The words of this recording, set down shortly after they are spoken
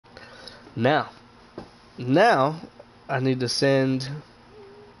Now I need to send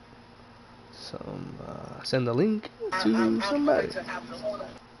send the link to somebody.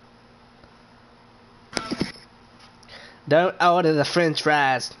 Don't order the French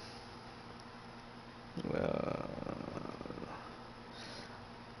fries.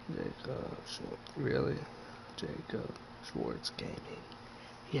 Jacob Schwartz, really? Jacob Schwartz Gaming.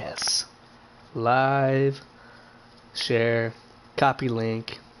 Yes. Live. Share. Copy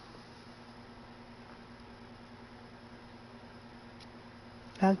link.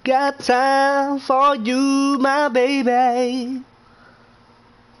 I got time for you, my baby.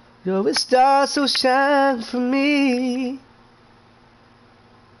 You're a star, so shine for me.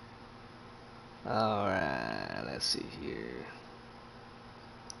 Alright, let's see here.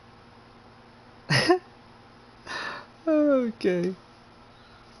 Okay.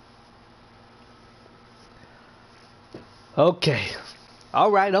 Okay.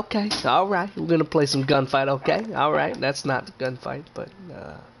 Alright, okay. Alright. We're gonna play some gunfight, okay? Alright, that's not the gunfight, but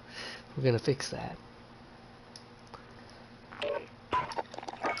we're gonna fix that.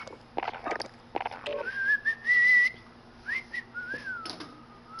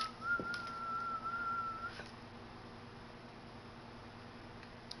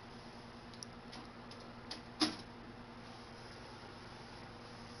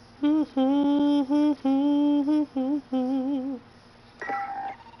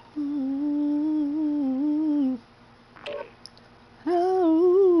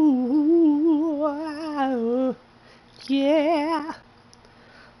 Oh, yeah.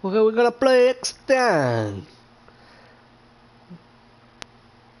 Okay, we're gonna play Extend.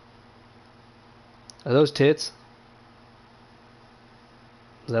 Are those tits?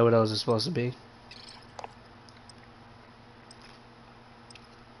 Is that what those are supposed to be?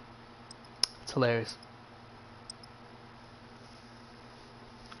 It's hilarious.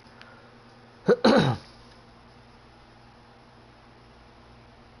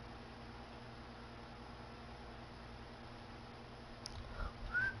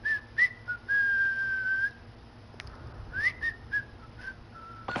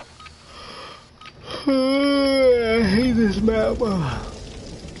 I hate this map.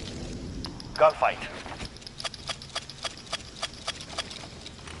 Gunfight.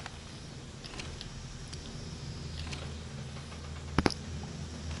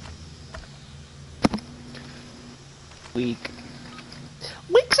 Weak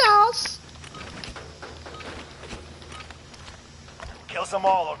sauce. Kill them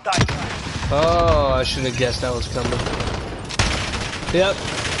all or die. Oh, I should have guessed that was coming. Yep.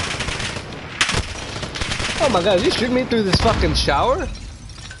 Oh my god, did you shoot me through this fucking shower?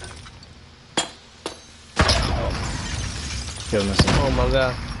 Oh my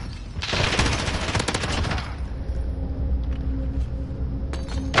god.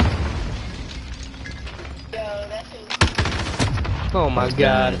 Oh my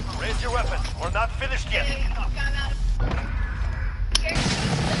god. Raise your weapon. We're not finished yet.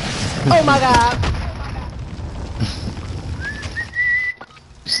 Oh my god.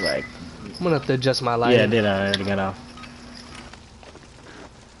 It's like, I'm gonna have to adjust my lighting. yeah, I did. I already got off.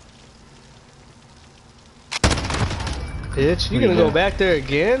 Bitch, you gonna go back there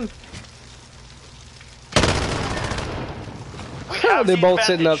again? They're both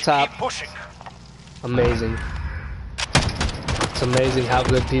sitting up top. Keep pushing. Amazing. It's amazing how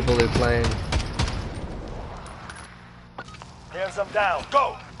good people are playing. There's them down.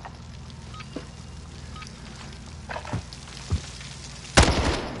 Go.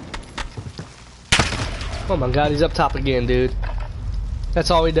 Oh my god, he's up top again, dude. That's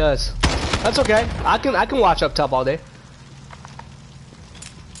all he does. That's okay. I can watch up top all day.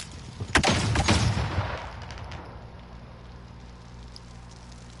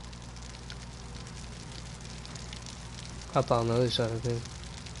 Up on the other side, I think.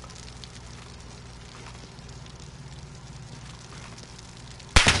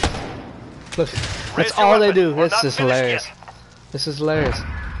 Look, that's all they do. This is hilarious. This is hilarious.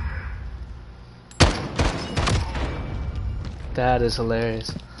 That is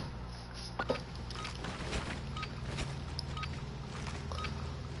hilarious.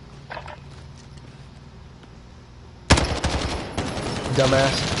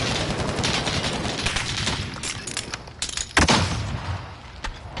 Dumbass.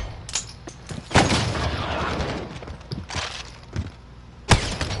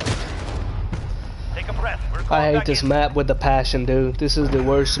 Take a breath. We're going I hate back this in. map with a passion, dude. This is the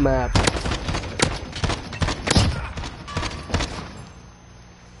worst map.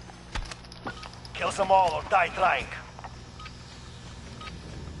 Kill them all or die trying.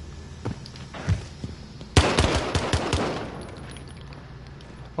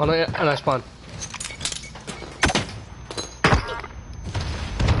 Oh no, and I spawned.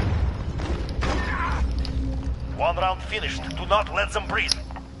 One round finished. Do not let them breathe.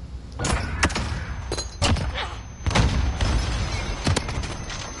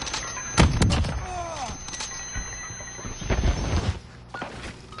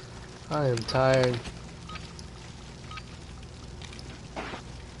 I am tired.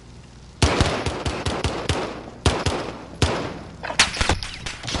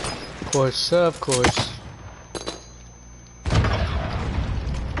 Of course, of course.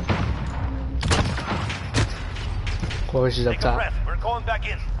 Of course, he's up Take a top. breath. We're going back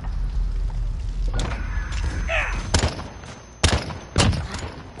in.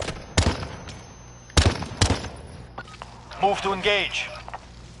 Move to engage.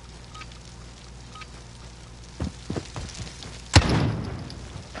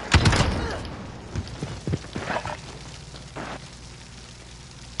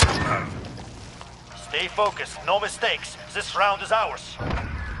 Stay focused. No mistakes. This round is ours.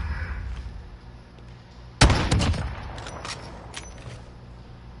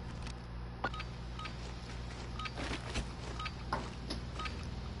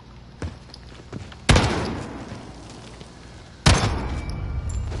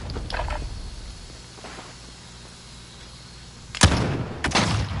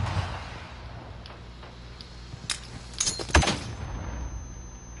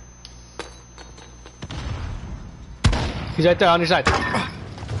 He's right there on your side.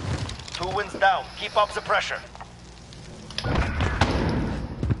 2 wins down. Keep up the pressure.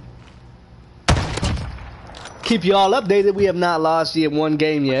 Keep you all updated. We have not lost yet one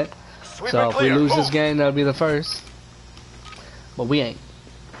game yet. Sweep So and if we clear. lose this Move. game, that'll be the first. But we ain't.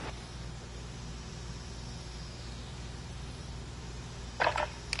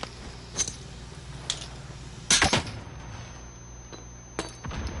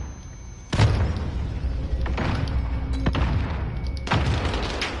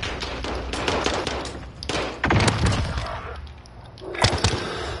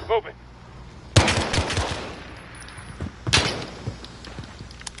 Moving.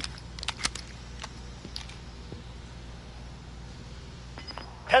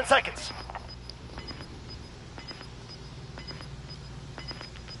 Ten seconds.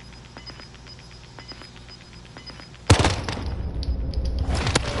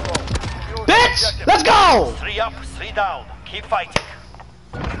 Bitch! Let's go! 3 up, 3 down. Keep fighting.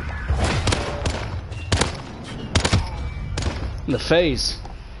 In the face.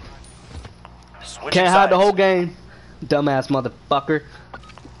 Switching Can't hide the sides. whole game. Dumbass motherfucker.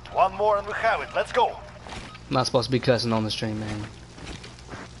 One more and we have it. Let's go. I'm not supposed to be cussing on the stream, man.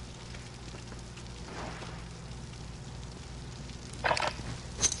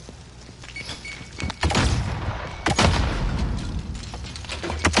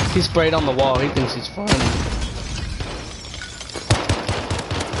 He sprayed on the wall. He thinks he's fun.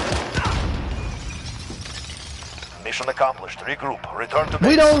 Mission accomplished. Regroup. Return to base.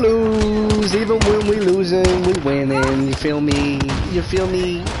 We don't lose. Even when we losing, we winning. You feel me? You feel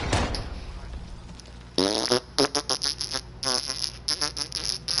me?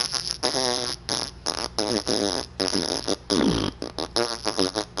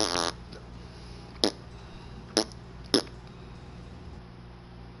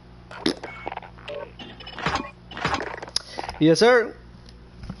 Yes, sir.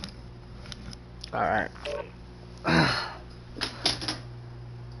 All right.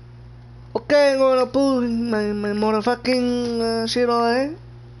 Okay, I'm gonna put my motherfucking shit on there.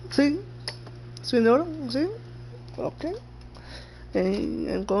 See? Senora? See? Okay. And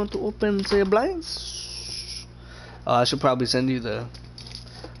I'm going to open the blinds. I should probably send you the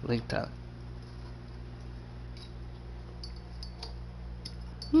link to it.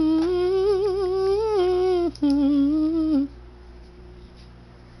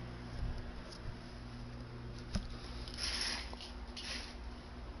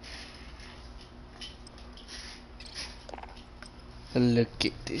 Look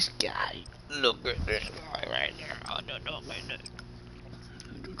at this guy. Look at this guy right there. Oh, no, no, no, no.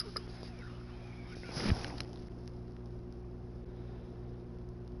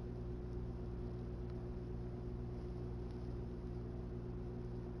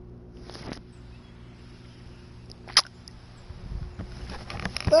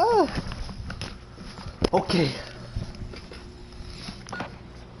 Ah. Okay.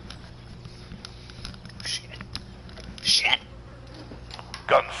 Shit.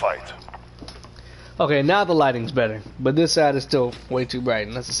 Gunfight. Okay, now the lighting's better, but this side is still way too bright,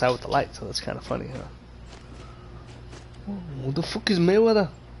 and that's the side with the light, so that's kind of funny, huh? Oh, what the fuck is Mayweather?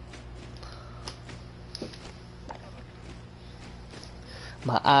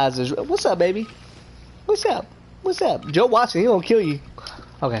 My eyes is. What's up, baby? What's up? What's up? Joe Watson, he gonna kill you.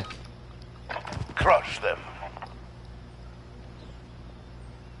 Okay. Crush them.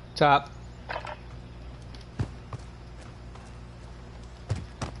 Top.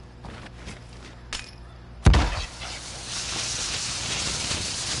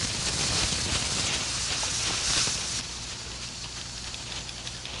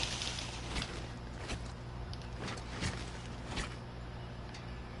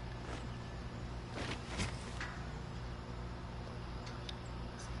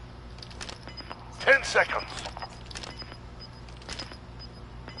 Seconds.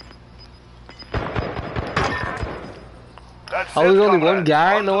 That's Oh, there's only comrade. one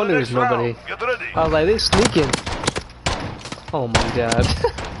guy? On No to wonder the there's next nobody. round. Get ready. I was like, they sneaking. Oh my god.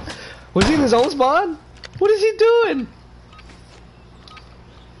 Was he in his own spawn? What is he doing?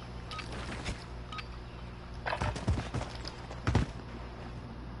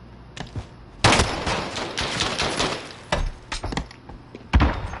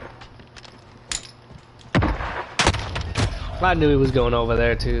 I knew he was going over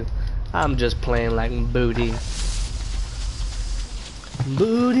there too. I'm just playing like booty.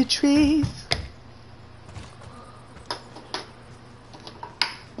 Booty trees.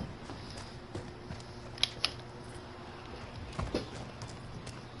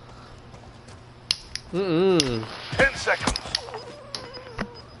 Mm-mm. 10 seconds.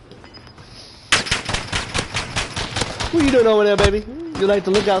 What are you doing over there, baby? You like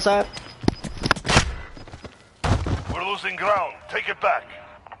to look outside? We're losing ground. Take it back.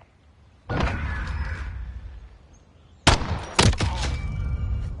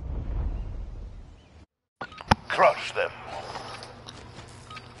 Crush them.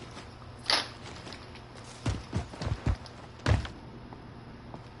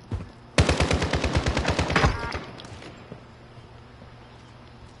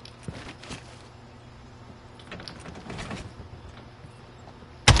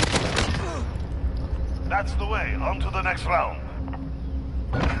 That's the way. On to the next round.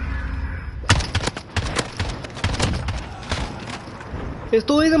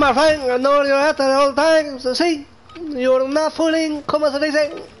 Estuviste, my friend. No, you're at the whole time. So see, you're not fooling. Como se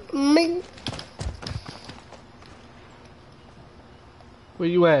dice? Me. Where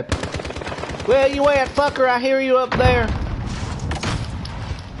you at? Where you at, fucker? I hear you up there.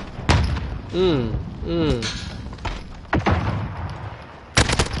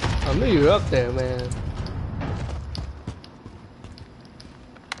 I knew you were up there, man.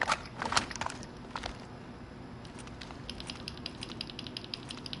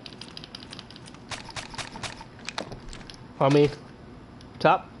 On me.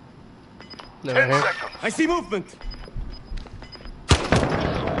 Top. No, 10 right here. seconds. I see movement.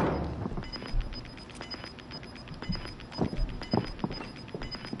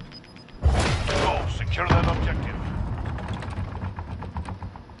 Go. Secure that objective.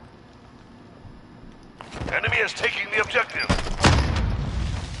 Enemy is taking the objective.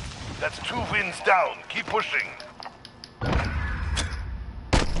 That's 2 wins down. Keep pushing.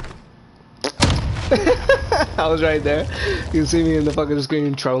 I was right there. You can see me in the fucking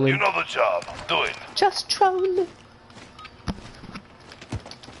screen trolling. You know the job. Do it. Just trolling.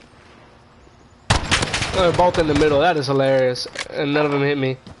 They're both in the middle. That is hilarious. And none of them hit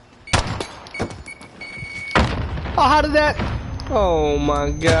me. Oh, how did that? Oh my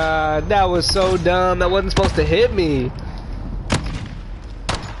god. That was so dumb. That wasn't supposed to hit me.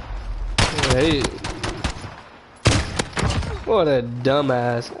 Hey. What a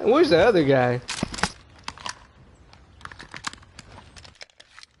dumbass. Where's the other guy?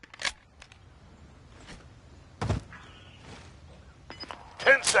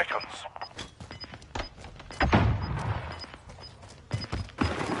 Seconds.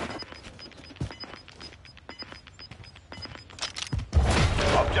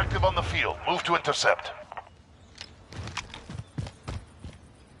 Objective on the field. Move to intercept.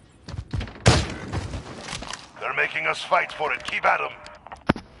 They're making us fight for it. Keep at them.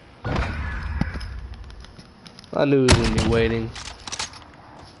 I knew he was gonna be waiting.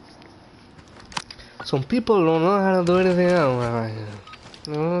 Some people don't know how to do anything else right here.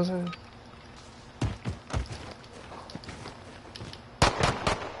 You know what I'm saying?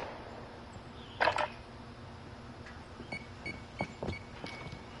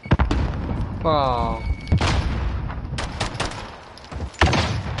 Oh.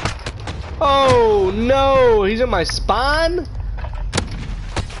 Oh no! He's in my spawn?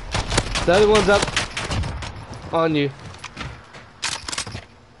 The other one's up on you.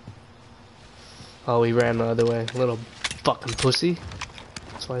 Oh, he ran the other way. Little fucking pussy.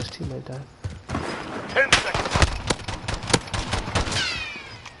 That's why his teammate died. 10 seconds.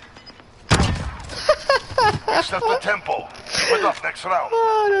 Next up the tempo. Good luck next round.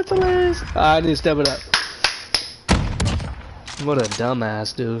 Oh, that's hilarious. I need to step it up. What a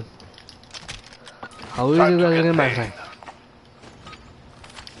dumbass, dude. How Time easy to was get it, my paid. friend?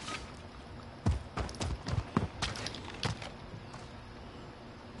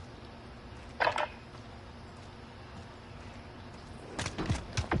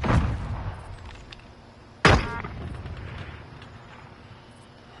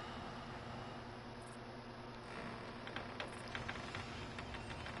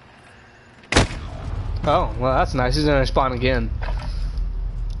 Oh, well, that's nice. He's gonna spawn again.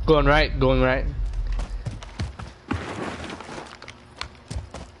 Going right, going right.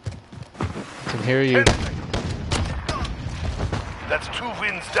 I can hear you. That's 2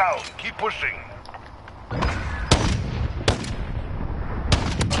 wins down. Keep pushing.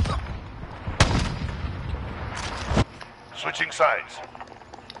 Switching sides.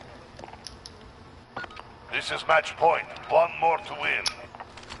 This is match point. 1 more to win.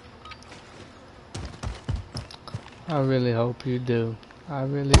 I really hope you do.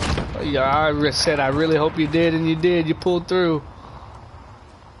 Yeah, I said I really hope you did, and you did. You pulled through.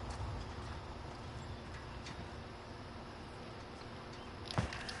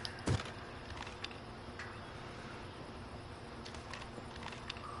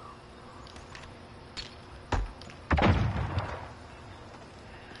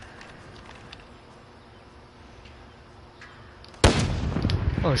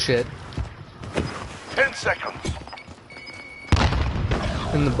 Oh shit. 10 seconds.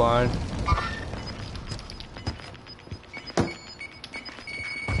 In the barn.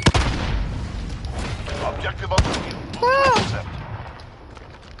 Objective on the field.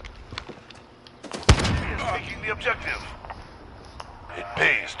 Taking the objective. It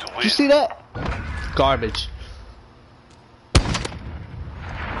pays to win. Did you see that? Garbage.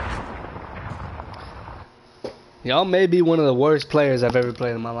 Y'all may be one of the worst players I've ever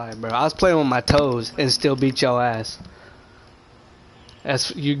played in my life, bro. I was playing with my toes and still beat your ass.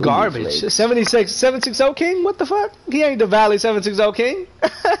 That's you garbage. 760 King? What the fuck? He ain't the Valley 760 King.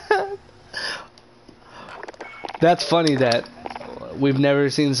 That's funny that we've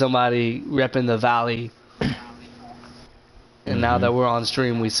never seen somebody repping the Valley. And now that we're on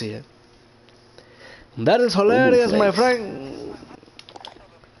stream, we see it. That is hilarious, my friend.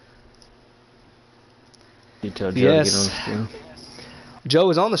 You told Joe Yes. to get on the stream. Joe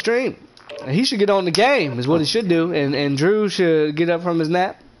is on the stream. He should get on the game, is what he should do. And Drew should get up from his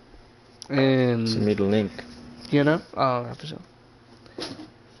nap. And, Send me the link. you know? Oh, for sure.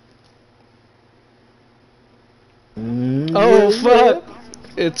 Oh, fuck.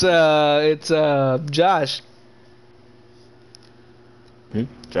 It's Josh.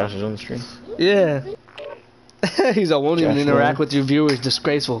 Josh is on the stream. Yeah. He's like, won't even Josh interact Moore. with your viewers.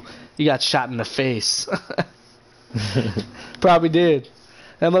 Disgraceful. You got shot in the face. Probably did.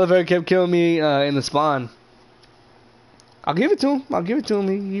 That motherfucker kept killing me in the spawn. I'll give it to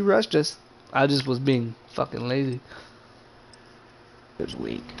him. He rushed us. I just was being fucking lazy. It was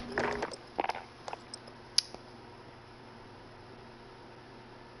weak.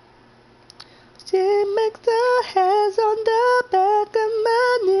 She makes the hairs on the back of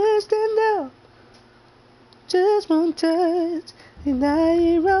my neck stand up. Just one touch, and I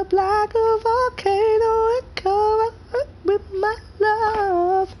erupt like a volcano and cover up with my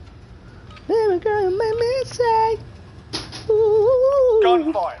love. Baby girl, you make me say, ooh.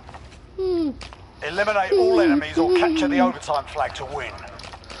 Gunfight. Mm. Eliminate all enemies or capture the overtime flag to win.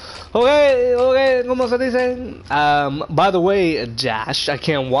 Okay, como se dice? By the way, Josh, I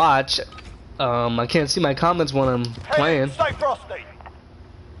can't watch. I can't see my comments when I'm playing. Hey, stay frosty.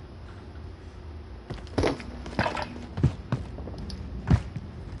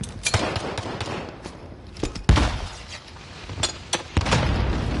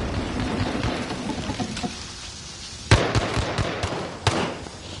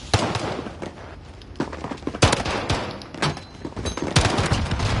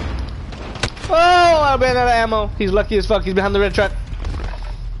 Oh, I ran out of ammo. He's lucky as fuck. He's behind the red truck.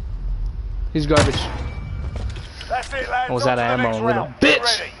 He's garbage. That's it, lads. I was On out to of the ammo, next little round. Get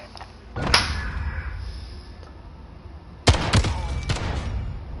bitch. ready.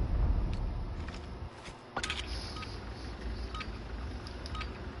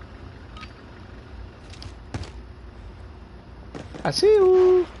 I see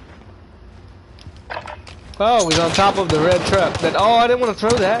you. Oh, he's on top of the red truck. Oh, I didn't want to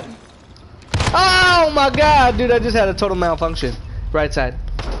throw that. Oh my god, dude, I just had a total malfunction. Right side.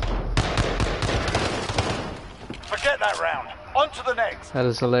 Forget that round. On to the next. That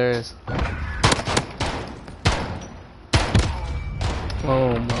is hilarious.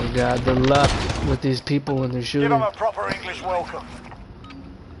 Oh my god, the luck with these people when they're Give shooting. them a proper English welcome.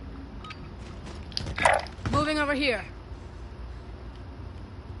 Moving over here.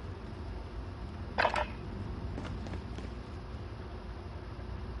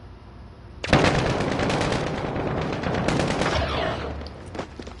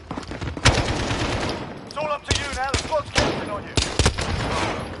 It's all up to you now. The squad's counting on you.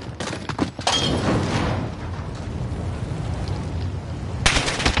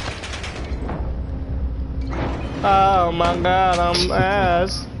 Oh my god, I'm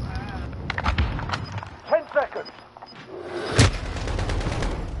ass. 10 seconds.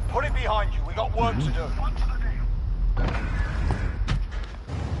 Put it behind you. We got work to do.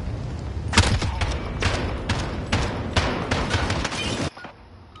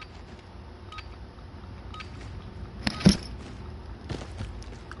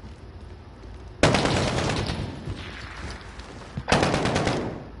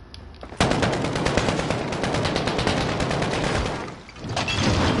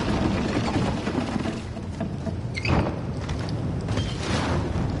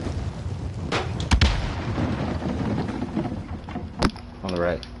 On the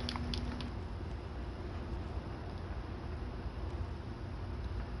right.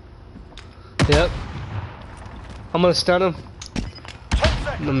 Yep. I'm gonna stun him. 10 I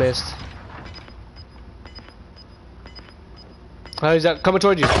seconds. missed. Oh, he's out, coming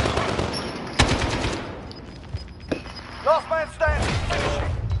towards you. Last man standing. Finishing.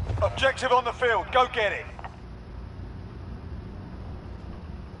 Objective on the field. Go get it.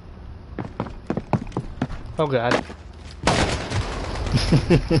 Oh god.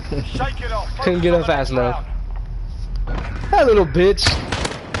 Shake it off. Couldn't Focus get on up the fast next enough. round. That little bitch.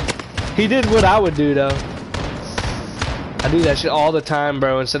 He did what I would do though. I do that shit all the time,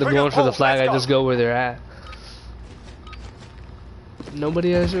 bro. Instead of Bring going up for the Paul, flag, I let's just go. go where they're at.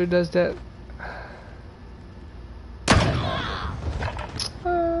 Nobody else really does that.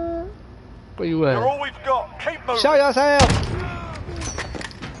 Where you You're at? all we've got. Keep moving. Show yourself!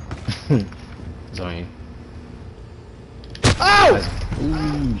 It's on you.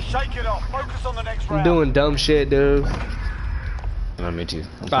 Oh! Shake it off. Focus on the next I'm round. doing dumb shit, dude. No, me too.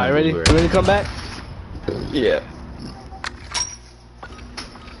 Alright, ready? You ready to come back? Yeah.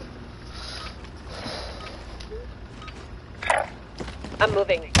 I'm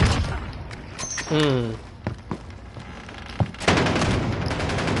moving. Hmm.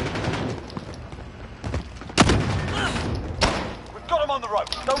 We've got him on the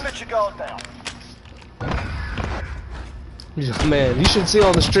ropes. Don't let your guard down. Man, you should see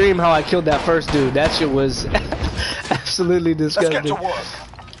on the stream how I killed that first dude. That shit was absolutely Let's get disgusting. to work.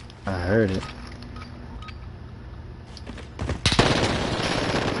 I heard it.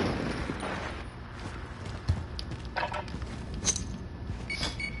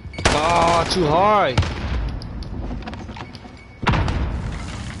 Oh, too hard.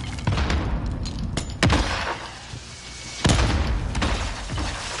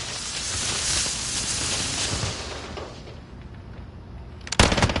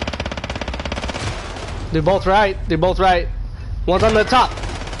 They're both right. They're both right. One's on the top.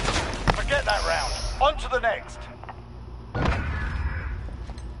 Forget that round. On to the next.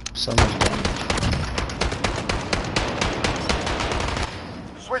 So much damage.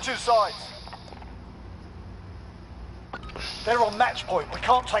 Switching sides. They're on match point. We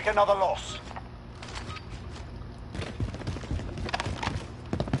can't take another loss.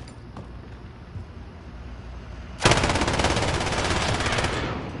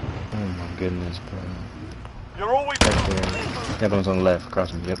 Oh my goodness, bro. You're all we've Right got. there. The other one's on the left,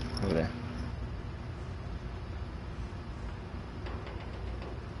 across me. Yep, over there.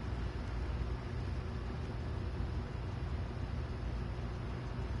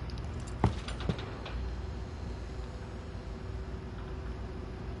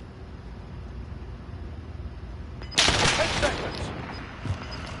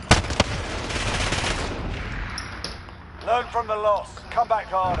 Learn from the loss. Come back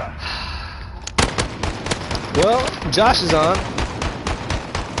harder. Well, Josh is on.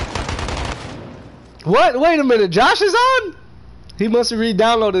 What? Wait a minute. Josh is on? He must have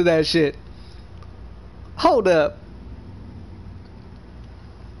re-downloaded that shit. Hold up.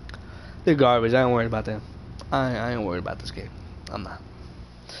 They're garbage. I ain't worried about them. I ain't worried about this game. I'm not.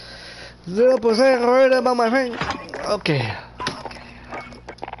 0% worried about my friend. Okay.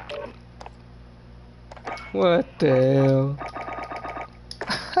 What the hell?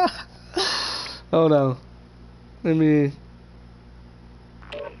 Hold on. Let me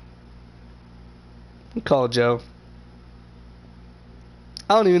call Joe.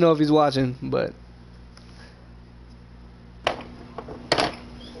 I don't even know if he's watching, but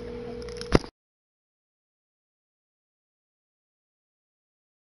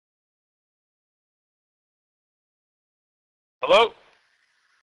Hello?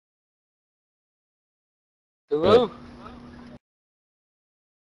 Hello? What?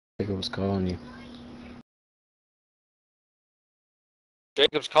 Jacob was calling you.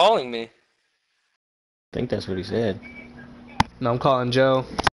 Jacob's calling me. I think that's what he said. No, I'm calling Joe.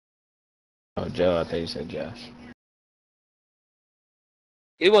 Oh, Joe, I thought you said Josh.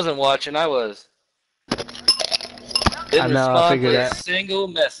 He wasn't watching, I was. I Didn't know, I respond figured to a that. single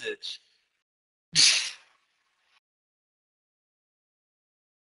message.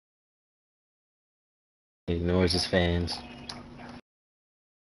 He ignores his fans.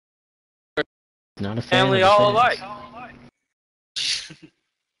 Not a fan Family of the all fans. alike.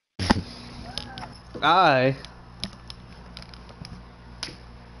 I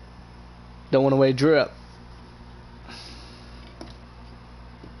don't want to wait drip.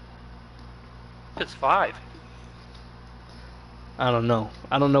 It's 5. I don't know.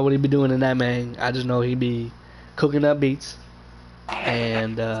 I don't know what he be doing in that man. I just know he be cooking up beats.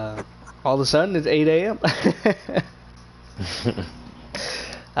 And all of a sudden it's 8 a.m.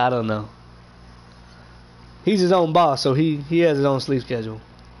 I don't know. He's his own boss, so he has his own sleep schedule.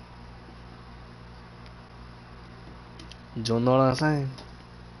 You don't know what I'm saying?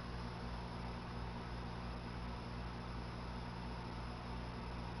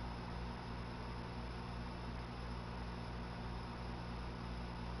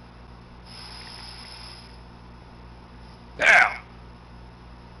 Now!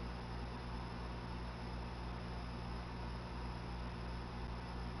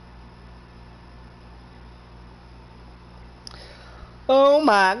 Oh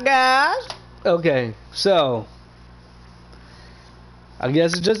my gosh. Okay, so I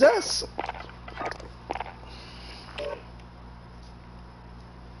guess it's just us.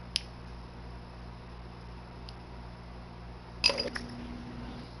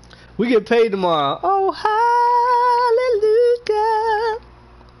 We get paid tomorrow. Oh, hallelujah.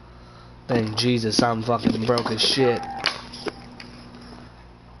 Thank Jesus, I'm fucking broke as shit.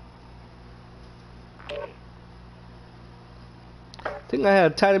 I think I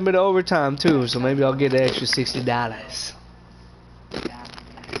had a tiny bit of overtime too, so maybe I'll get an extra $60.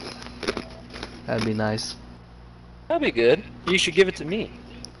 That'd be nice. That'd be good. You should give it to me.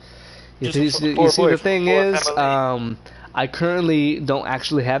 You Just see, for the thing for is, family. I currently don't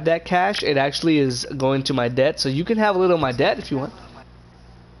actually have that cash. It actually is going to my debt, so you can have a little of my debt if you want.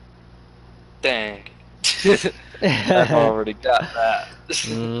 Dang. I've already got that.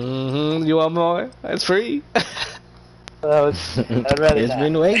 You want more? It's free. I'd rather It's not.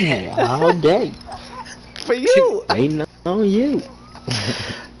 been waiting all day. For you. Waiting on you.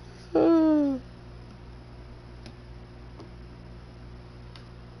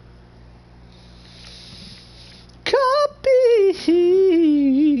 Copy.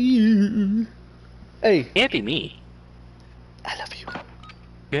 Hey, Can't be me. I love you.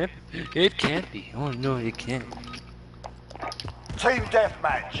 It can't be. Oh no, it can't. Team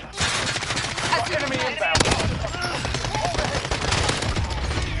deathmatch. Enemy inbound.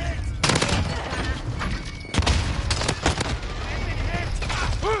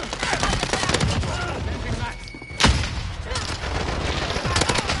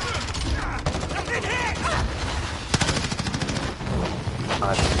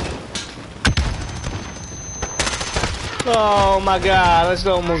 Oh my god, I just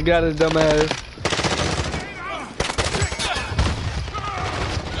almost got his dumb ass.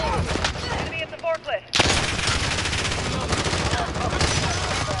 Enemy at the forklift.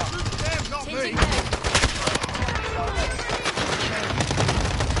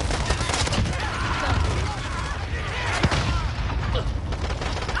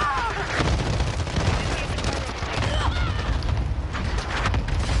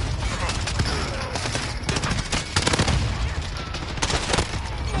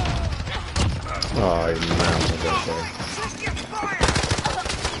 Oh, he mounted up there.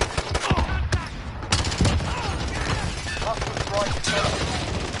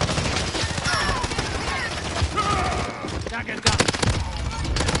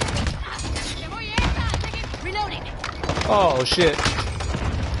 Reloading. Oh shit.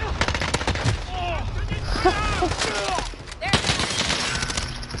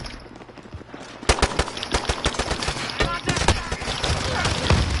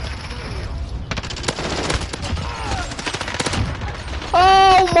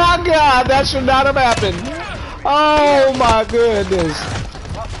 Oh my god, that should not have happened. Oh my goodness.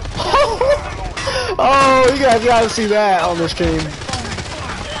 Oh, you guys gotta see that on the stream.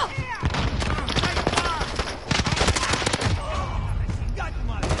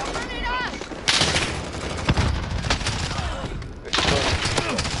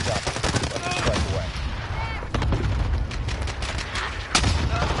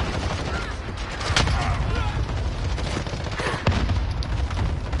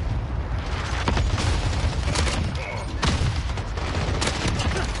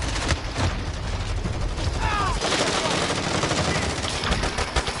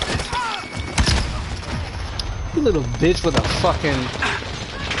 little bitch with a fucking.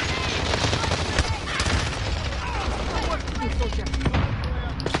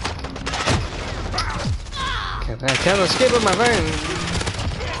 I can't escape with my friend.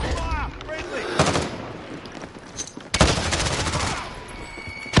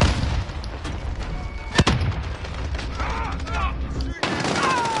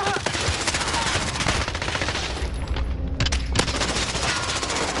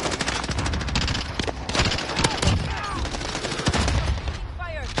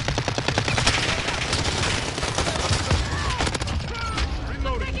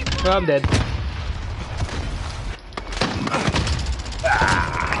 Oh, I'm dead.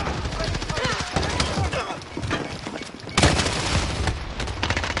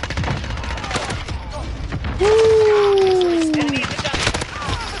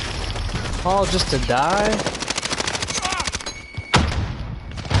 All just to die?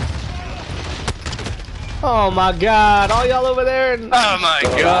 Oh my god, all y'all over there. Oh my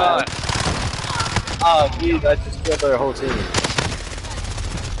god. Oh, dude, I just killed their whole team.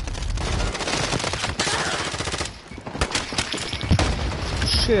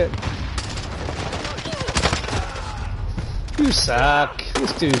 Shit. You suck.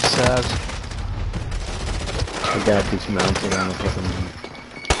 This dude sucks. I got these mounted on the fucking.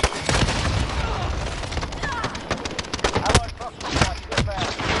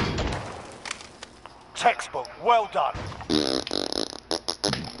 Textbook, well done.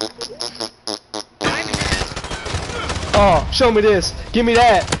 Oh, show me this. Give me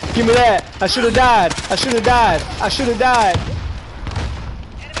that. Give me that. I should have died. I should have died. I should have died.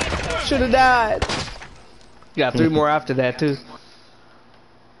 Should have died. Got 3 more after that too.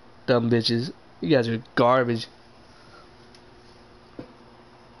 Dumb bitches. You guys are garbage.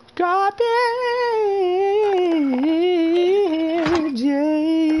 Garbage.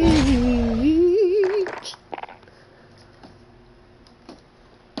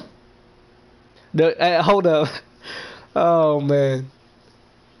 Hold up. Oh man.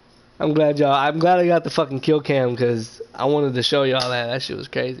 I'm glad I got the fucking kill cam because I wanted to show y'all that. That shit was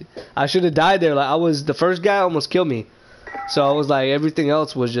crazy. I should have died there. Like the first guy almost killed me. So I was like, everything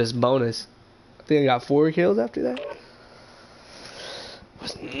else was just bonus. I think I got 4 kills after that. It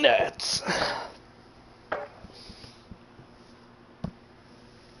was nuts.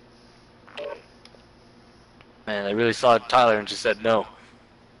 Man, I really saw Tyler and just said no.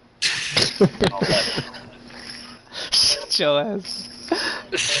 Shut your ass.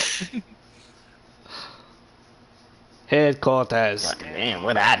 Headquarters. Man,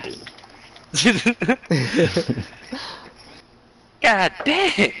 what I do? God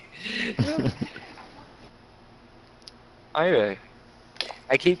dang! Anyway,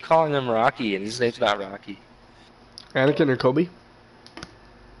 I keep calling him Rocky, and his name's not Rocky. Anakin or Kobe?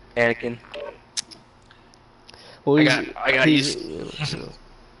 Anakin. Well, I got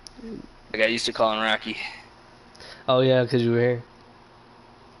used to calling Rocky. Oh yeah, because you were here.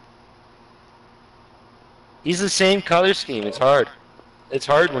 He's the same color scheme. It's hard. It's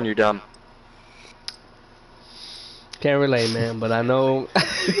hard when you're dumb. Can't relate, man, but I know.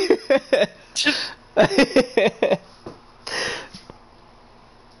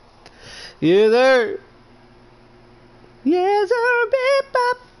 Yeah, sir. Yes, sir, beep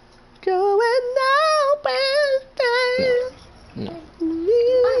bop. Going No.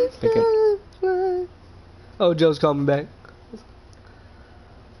 nowhere. Oh, Joe's coming back.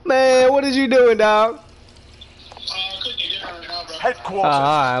 Man, what is you doing, dog? Headquarters.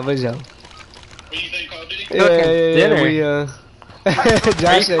 Alright, what's up? What do you think, Call of Duty? Yeah, dinner. we Are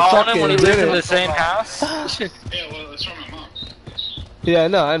Josh you said, calling fuck him when he it, lives in dinner. the same house? Yeah, well, it's from my mom. Yeah,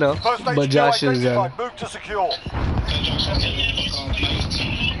 I know. First But Josh is, identified. Move to secure. So Josh was telling me to call me.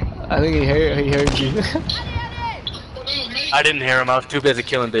 I think he heard you. What else, mate? I didn't hear him. I was too busy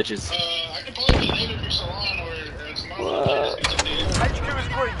killing bitches. I could probably be native for salon or tomorrow. HQ is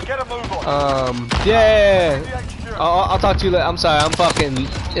green. Get a move on. Yeah. The HQ. I'll talk to you later. I'm sorry, I'm fucking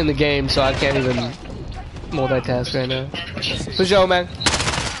in the game, so I can't even multitask right now. For sure, man.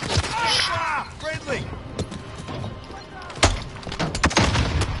 Friendly.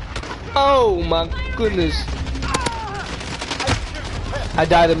 Oh my goodness. I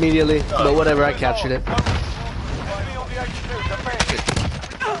died immediately, but whatever, I captured it. Enemy on the HQ. Defend.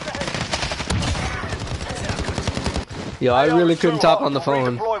 Yo, I really couldn't talk on the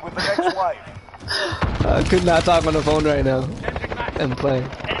phone. Redeploy with the next wave. I could not talk on the phone right now and play.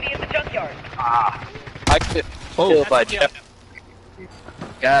 Enemy in the junkyard. I get killed by Jeff.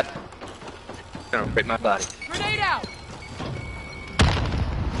 God. Gonna break my body. Grenade out!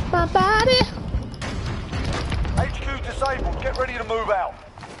 My body. HQ disabled. Get ready to move out.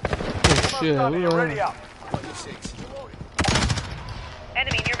 Oh, shit, Done. we You're are. ready up.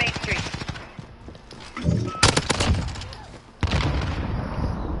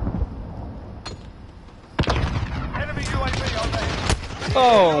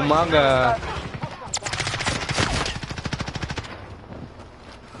 Oh my god.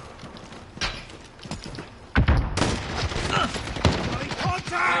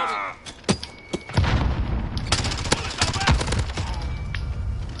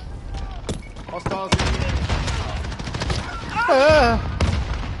 Hostiles in the air.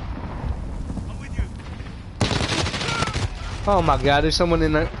 Oh my god, there's someone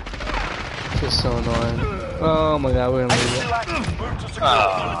in there. This is so annoying. Oh my god, we're gonna lose it. Move to secure.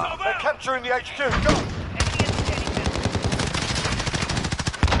 They're capturing the HQ. Go.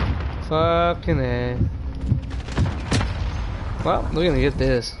 Fucking A. Well, we're gonna get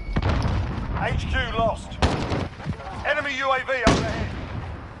this. HQ lost. Enemy UAV overhead.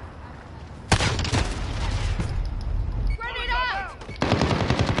 Grenade out!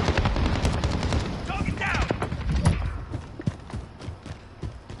 Target down!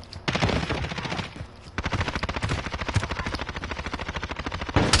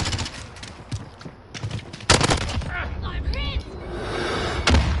 I'm hit!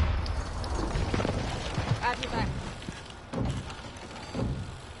 Have your back.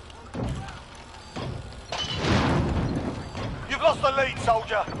 You've lost the lead,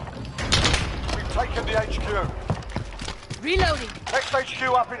 soldier. We've taken the HQ. Reloading. Next HQ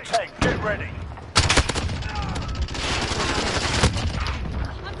up in 10. Get ready.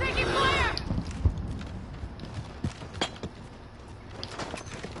 I'm taking fire!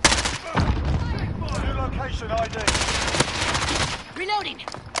 New location ID. Reloading.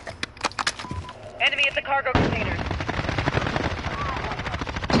 Enemy at the cargo container.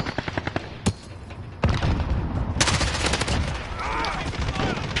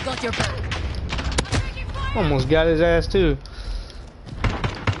 Got your back. Almost got his ass too.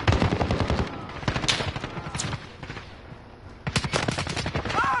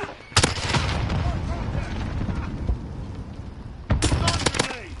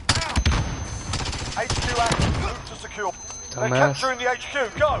 HQ active. Move to secure. They're Dumbass. capturing the HQ.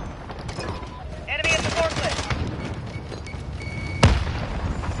 Go. Enemy at the forklift.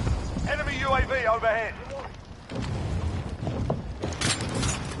 Enemy UAV overhead.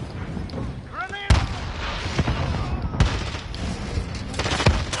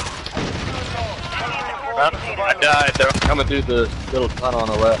 I died. They're coming through the little tunnel on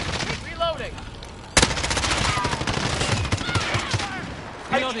the left. Reloading.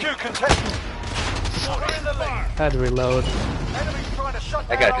 HQ contested. We're in the lead. Had to reload. Enemy's trying to shut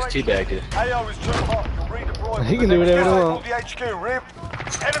That down guy our just HQ. teabagged it. AO is too hot. You'll redeploy. He can do whatever he wants. The HQ.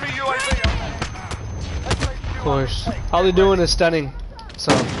 Enemy UAV. Of course. All they're doing is stunning.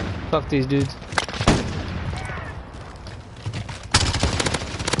 So, fuck these dudes.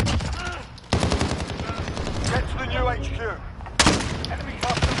 Get to the new HQ. Enemy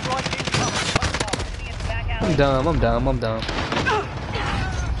customs right incoming. I'm dumb, I'm dumb, I'm dumb.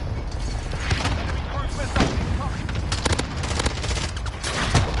 Cruise missile incoming.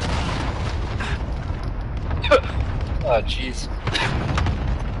 Oh, jeez.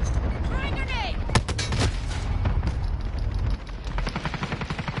 Throwing grenade.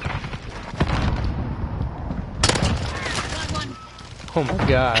 Got one. Oh my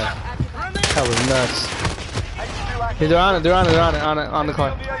god. That was nuts. HQ active. Hey, they're on it, on the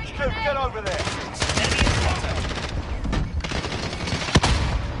car. On the HQ. Get over there.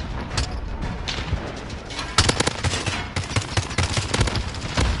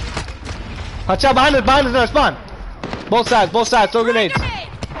 Watch out, behind us, no, spawn. Both sides, throw grenades. Grenade.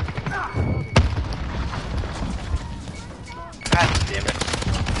 God damn it.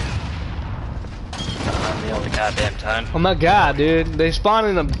 Nailed the goddamn time. Oh my god, dude. They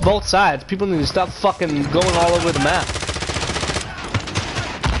spawn on both sides. People need to stop fucking going all over the map.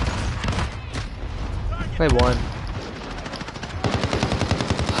 They won.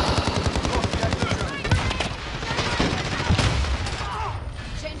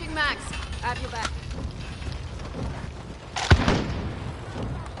 Changing max. Have your back.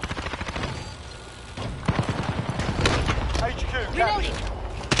 HQ. Reloading.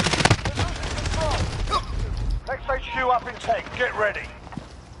 Next HQ up in 10. Get ready.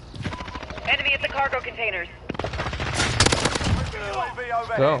 Enemy at the cargo containers. UAV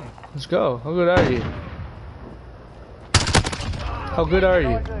overhead. Go. Let's go. How good are you? How good are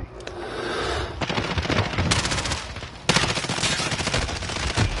you?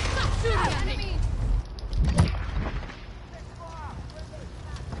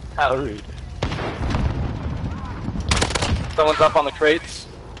 How rude. Someone's up on the crates.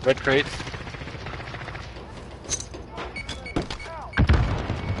 Red crates.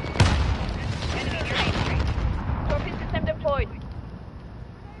 Torpedo system deployed.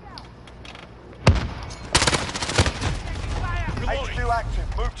 HQ active.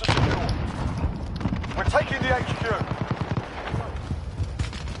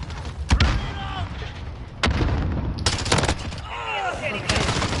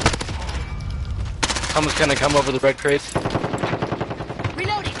 Someone's gonna come over the red crates.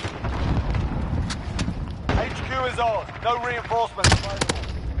 Reloading. HQ is ours. No reinforcements available.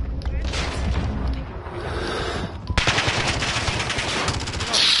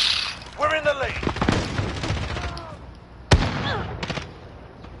 We're in the lead.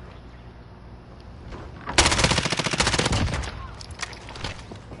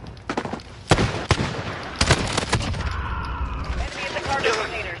 Enemy in the cargo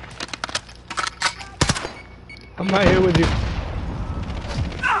containers. I'm right here with you.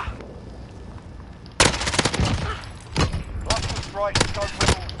 Cluster strike. Go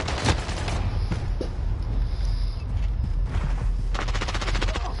for all.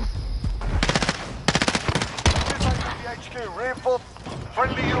 HQ, reinforce.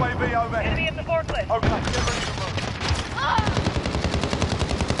 Friendly UAV overhead. Enemy at the forklift. Okay, get ready to move.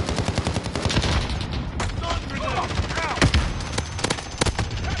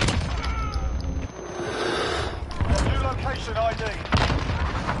 New location ID.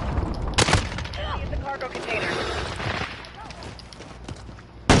 Enemy in the cargo container.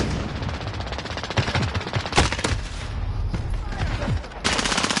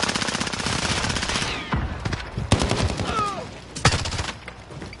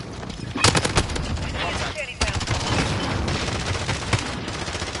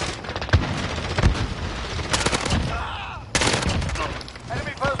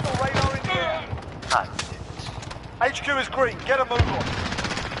 Enemy personal radar in the air. HQ is green. Get a move on.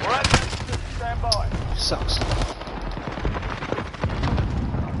 We're at the stand by. Sucks.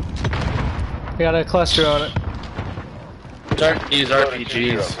 Got a cluster on it. Use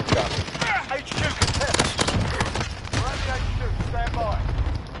RPGs. HQ contest. We're at the HQ. Stand by.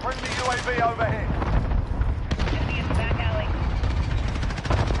 Friendly UAV overhead. Enemy in the back alley.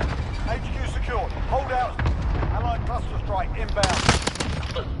 HQ secured. Hold out. Allied cluster strike inbound.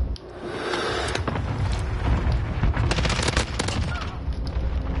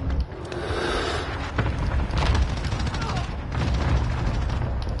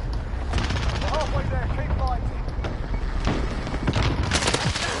 We're halfway there. Keep fighting.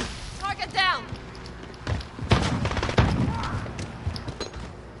 Target down.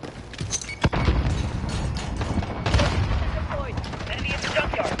 Enemy in the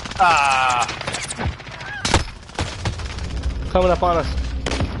junkyard. Coming up on us.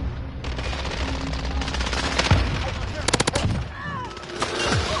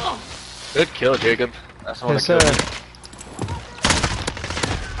 Good kill, Jacob. That's the one Yes, that sir. killed me.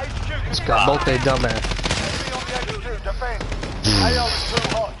 HQ It's got both they dumbass. Enemy on the HQ. Defend. AO is too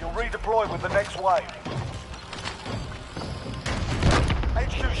hot. You'll redeploy with the next wave.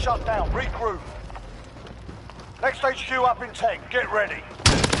 HQ shut down. Regroup. Next HQ up in 10. Get ready.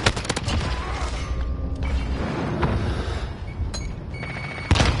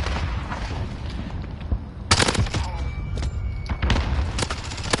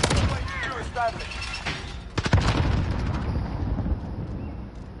 HQ established.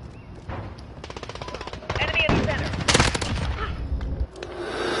 Enemy in the center.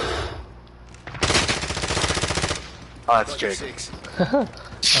 Oh, that's Jacob.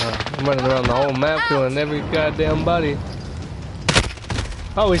 I'm running around the whole map killing every goddamn body.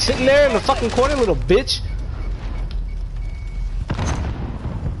 Oh, he's sitting there in the fucking corner, little bitch.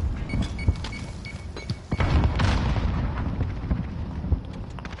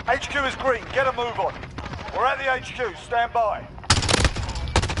 HQ is green. Get a move on. We're at the HQ. Stand by.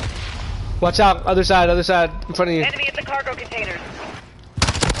 Watch out, other side, in front of you. Enemy at the cargo containers.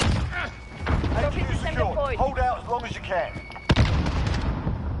 HQ secured. deployed. Hold out as long as you can.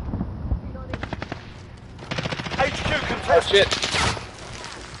 HQ Oh contested. shit.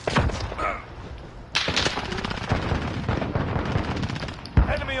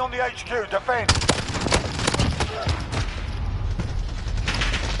 Enemy on the HQ. Defend.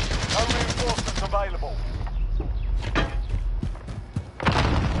 No reinforcements available.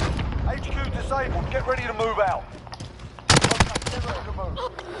 HQ disabled. Get ready to move out. Okay, get ready to move.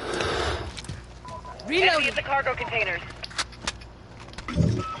 Enemy at the cargo containers.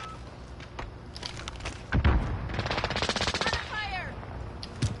 Fire.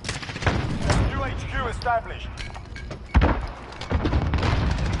 New HQ established.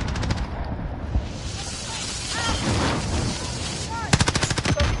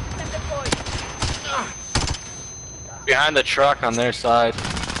 Behind the truck on their side.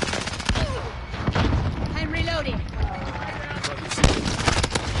 I'm reloading.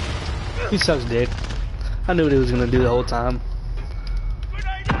 He sucks dick. I knew what he was gonna do the whole time.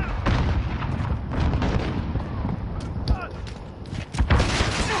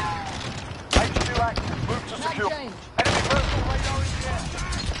 HQ active. Move to secure. Enemy personal radar in the air.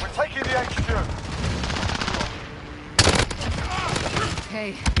 We're taking the HQ. Okay,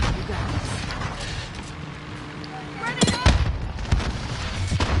 you got this.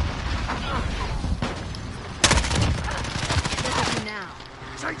 Look at you now.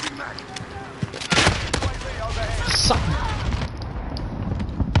 Changing mag.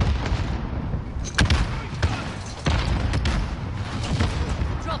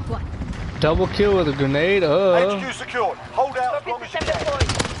 Drop one. Double kill with a grenade. HQ secured. Hold out as long as you System can. deployed.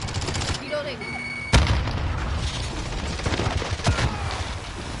 Reloading.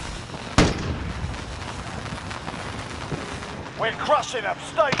 We're crushing them.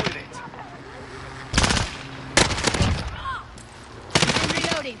 Stay with it. I'm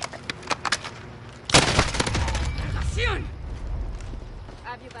reloading.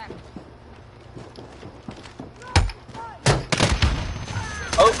 Have you back.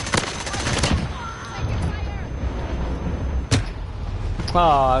 Oh,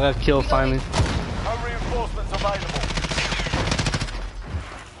 I got killed finally. No reinforcements available.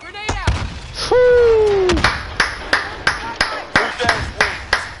 Grenade out. Woo! Who dares wins?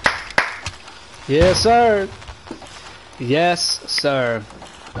 Yes, sir. Yes, sir.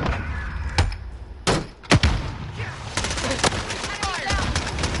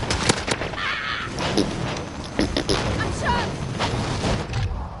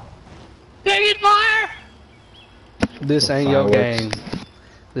 This ain't your Fireworks. game.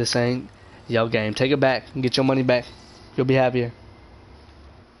 This ain't your game. Take it back and get your money back. You'll be happier.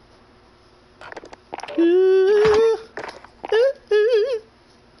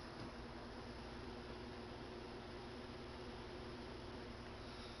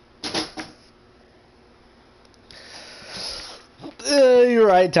 You're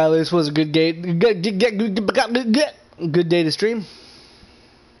right, Tyler. This was a good game. Good day to stream.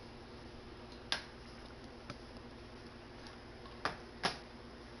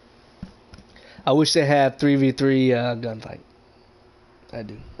 I wish they had 3v3 gunfight. I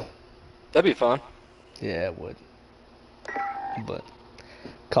do. That'd be fun. Yeah, it would. But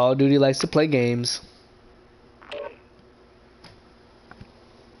Call of Duty likes to play games.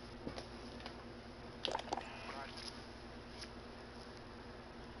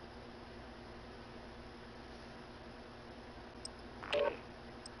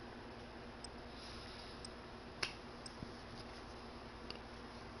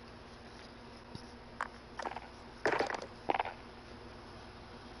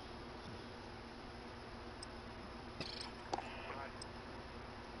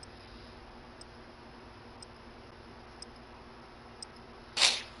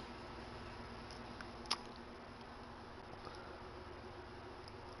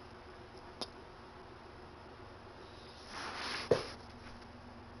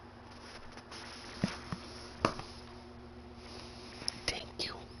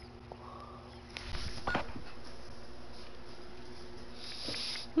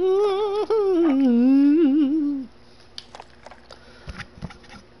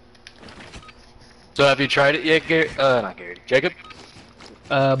 So have you tried it yet, Gary? Not Gary. Jacob?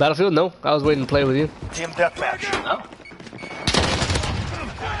 Battlefield? No. I was waiting to play with you. Team deathmatch. No.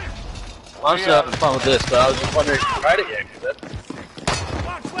 I'm still having fun with this, but I was just wondering if you tried it yet. 'Cause that's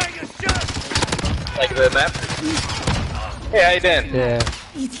like the map. Hey, how you been? Yeah.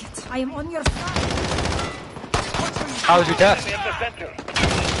 Idiot, I am on your side. How was your test?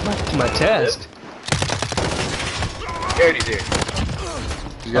 My test. Gary's here.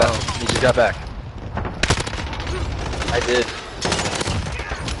 You just got back. I did.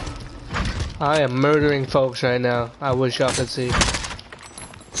 I am murdering folks right now. I wish y'all could see.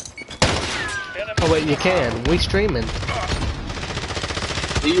 Oh wait, you can. We streaming.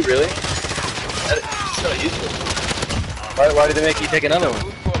 Do you really? That's so useless. Why did they make you take another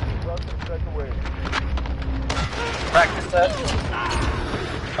one? Practice that?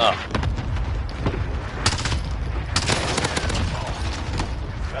 Oh.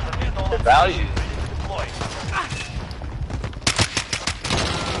 The value.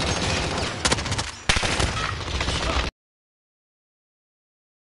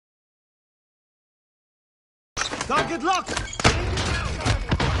 Good luck.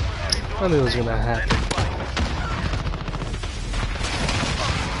 I knew it was gonna happen.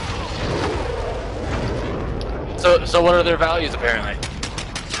 So what are their values apparently?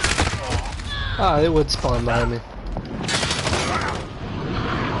 Ah, it would spawn behind me.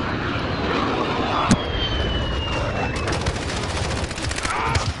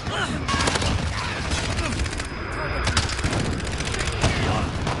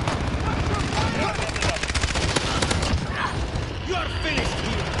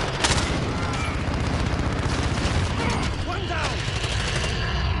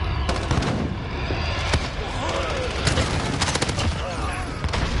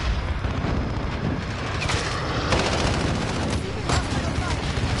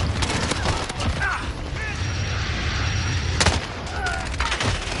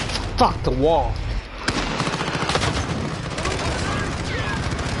 Fuck the wall.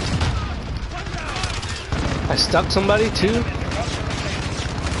 I stuck somebody too?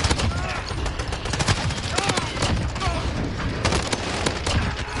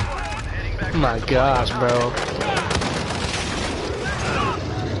 Oh my gosh, bro.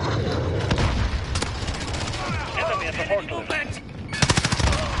 Enemy at the forklift.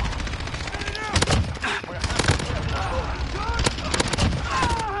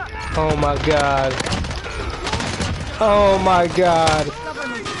 Oh my god. Oh my god.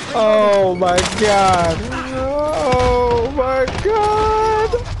 Oh my god. Oh my god.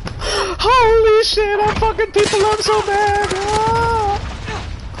 Holy shit, I'm fucking people up so bad.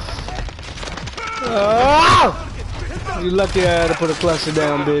 Ah! You lucky I had to put a cluster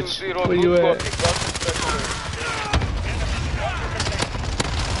down, bitch. Where you at?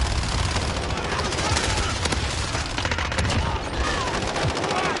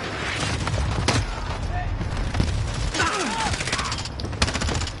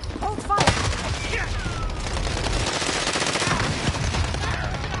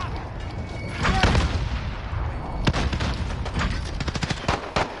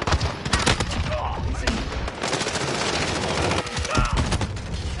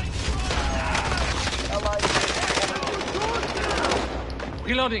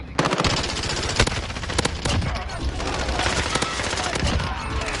 Reloading.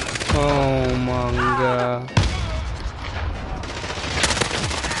 Oh my god.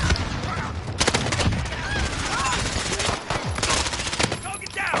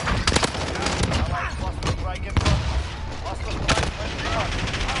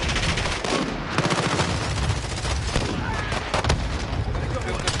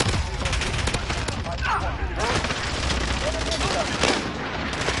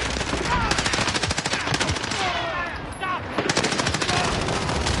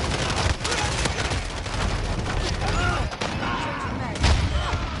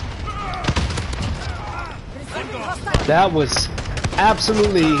 That was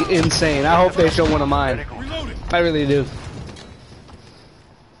absolutely insane. I hope they show one of mine. I really do.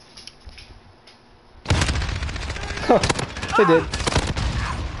 They did.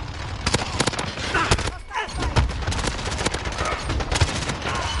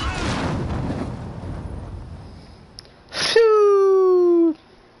 Phew.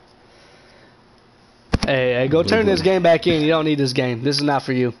 Hey, go turn this game back in. You don't need this game. This is not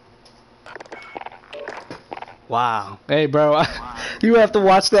for you. Wow. Hey, bro, you have to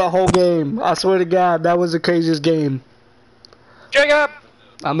watch that whole game. I swear to God, that was the craziest game Check up.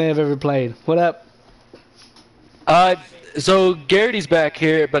 I may have ever played. What up? So Garrity's back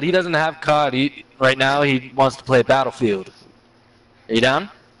here, but he doesn't have COD. Right now, he wants to play Battlefield. Are you down?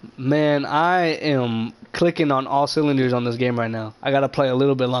 Man, I am clicking on all cylinders on this game right now. I gotta play a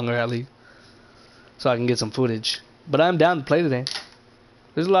little bit longer at least, so I can get some footage. But I'm down to play today.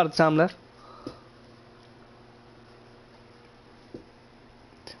 There's a lot of time left.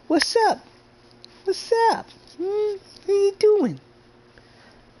 What's up? What's up? How you doing?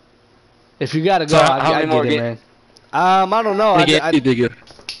 If you gotta go, So I get it, man. I don't know.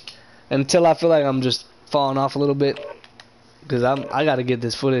 Until I feel like I'm just falling off a little bit, because I gotta get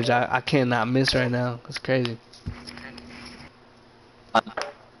this footage. I cannot miss right now. It's crazy. When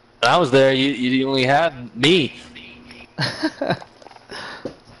I was there, you only had me.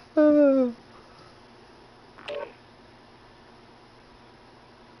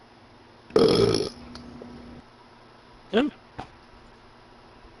 Yeah.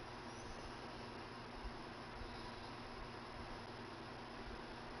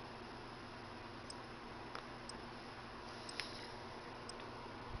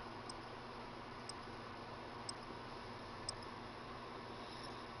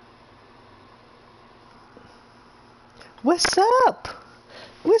 What's up?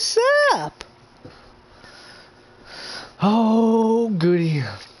 What's up? Oh, goody.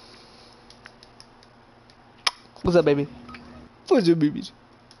 What's up, baby? What's up, babies?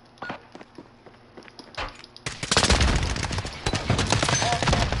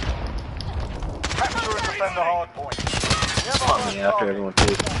 Capture and defend the hard point. Spot me after everyone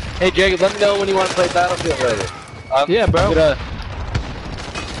too. Hey Jacob, let me know when you want to play Battlefield later. Yeah, bro. I'm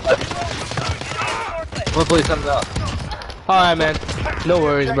gonna play something else. Alright, man. No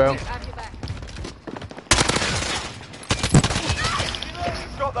worries, bro.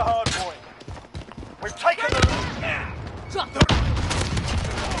 Got the hard point. We've taken the lead.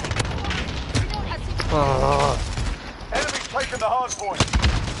 Enemy's taken the hard point.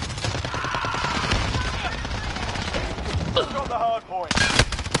 Got the hard point.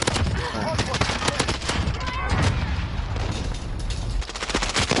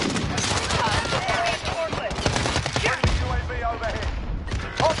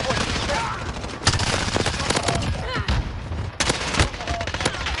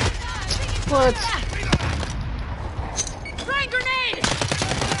 What? Throwing grenade!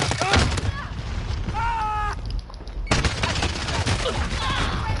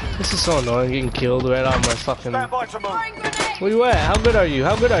 This is so annoying, getting killed right on my fucking... Stand by to move. Throwing grenade! Where you at? How good are you?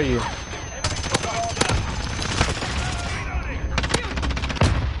 How good are you?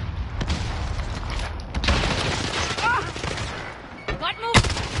 Got move!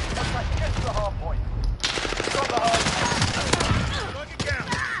 Get to the hard point. Got the hard point. Lock it down.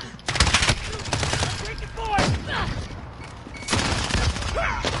 Take it forward!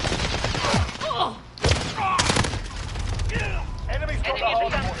 Enemy's got Enemy the at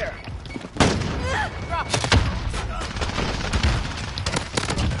hard the point. dumpster.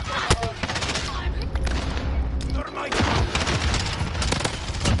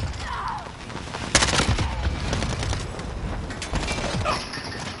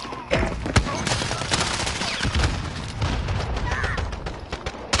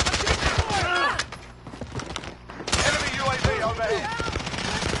 Enemy UAV overhead.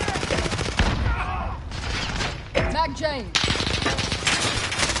 Mag Jane!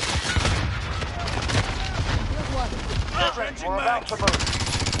 We're about to move.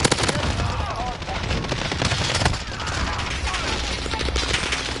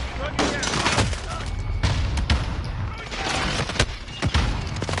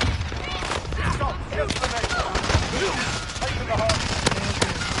 Stop. Get to the next one. Taking the hard point.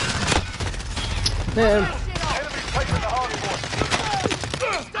 Man. Enemy's taking the hard point.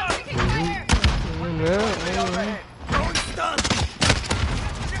 Yeah. Enemy UAV overhead.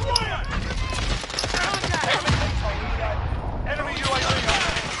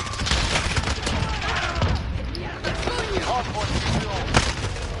 Hard point secure.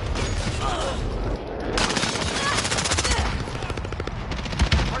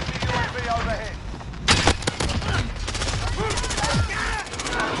 Friendly UAV overhead.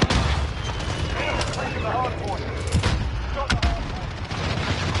 Taking the hard point. Got the hard point.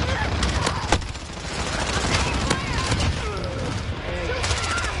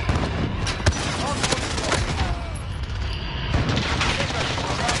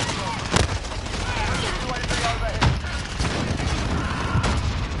 UAV overhead.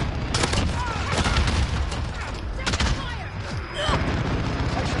 Taking the hard point. Hard point, let's go.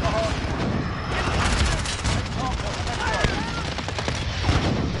 Taking the hard point.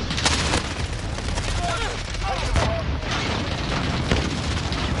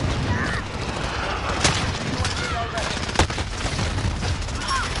 UAV overhead.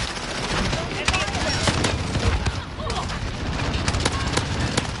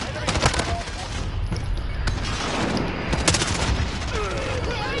 Taking the hard point.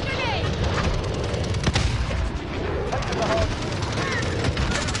 UAV overhead.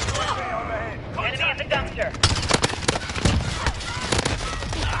 Enemy at the dumpster.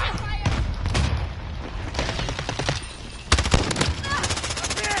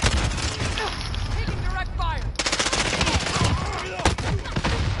 Taking direct fire!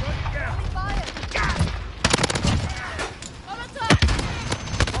 Molotov!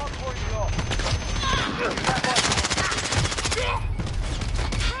 Hard point locked.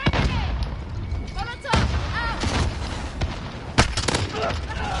 Molotov! Out!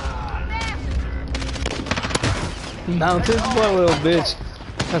 Mounted? What little bitch.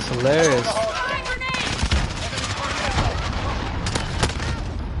 That's hilarious. Throwing grenade!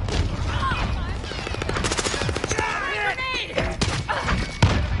 Grenade!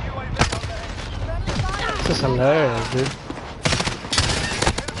 This is hilarious, dude.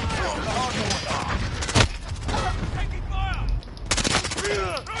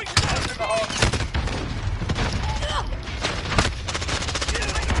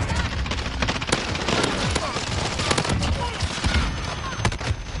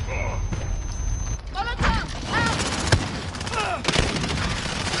 Molotov! Out!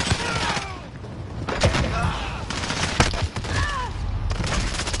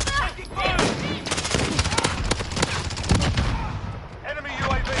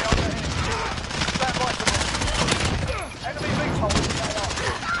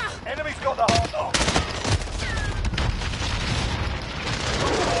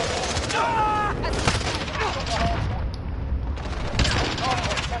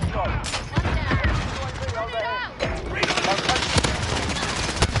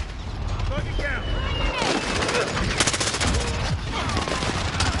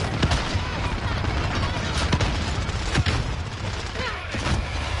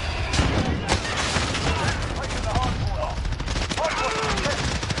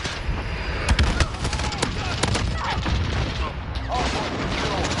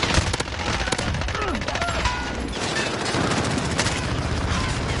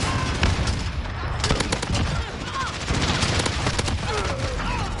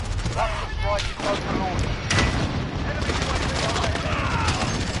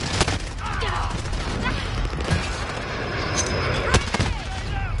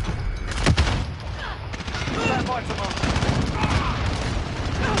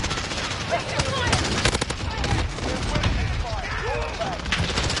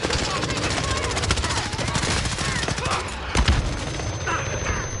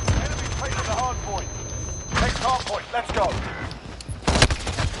 Let's go.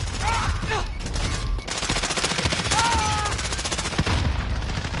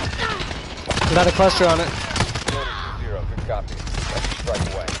 Got a cluster on it. 0, good copy. Let's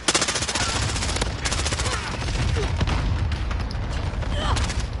strike away.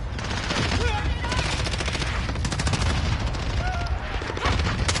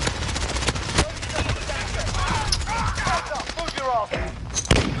 Move your ass.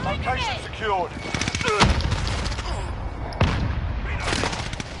 Location secured.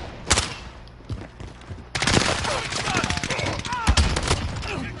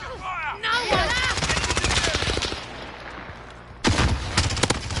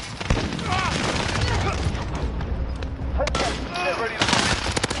 Get ready to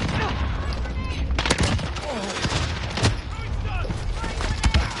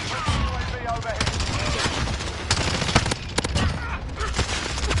UAV overhead.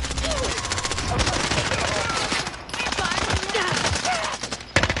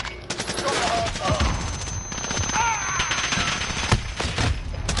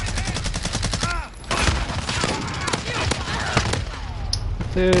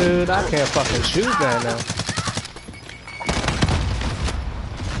 Dude, I can't fucking shoot that now.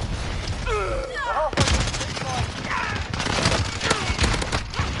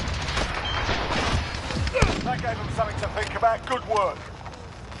 That gave them something to think about. Good work.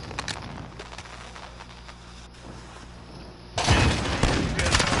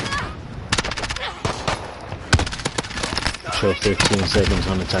 Show 15 seconds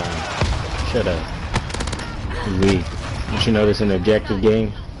on the time. Shut up. We. Don't you know this is an objective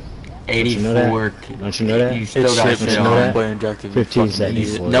game? 84. Don't you know that? You still got shit on playing objective. 15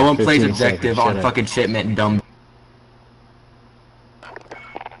 seconds. No one plays 15 objective seconds. on Shut up. fucking shipment, dumb.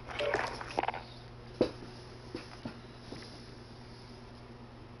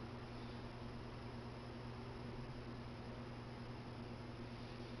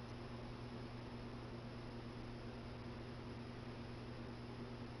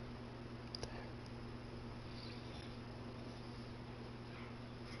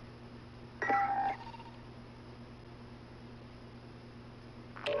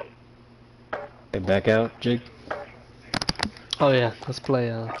 Hey, back out, Jig. Oh yeah, let's play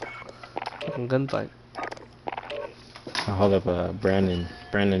fucking gunfight. Oh, hold up, Brandon.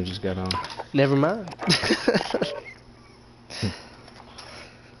 Brandon just got on. Never mind. I'm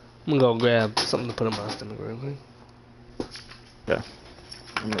gonna go grab something to put in my stomach real quick. Yeah.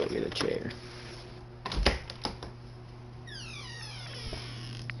 I'm gonna get a chair.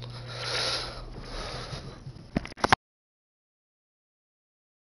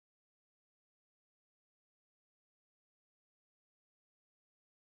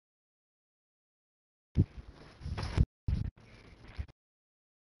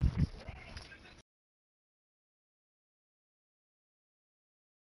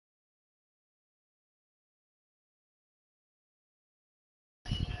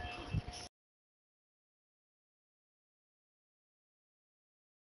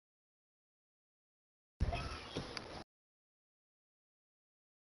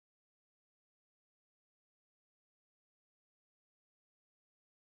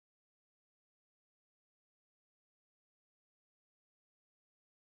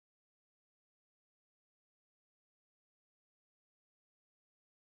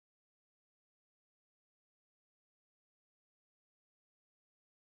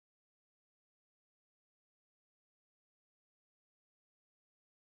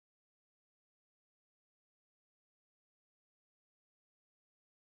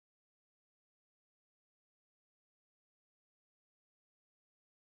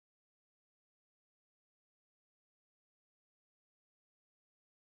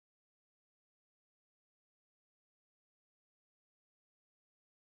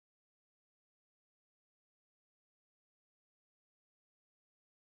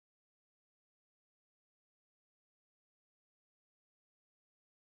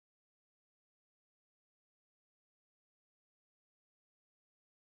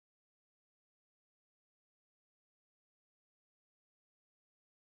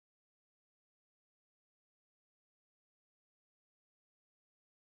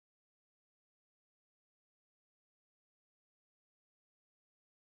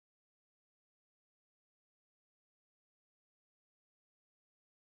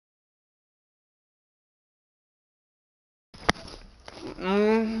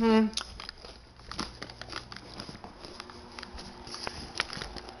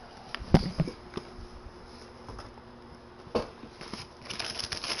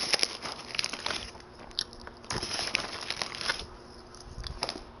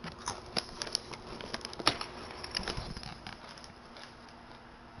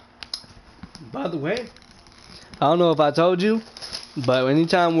 By the way, I don't know if I told you, but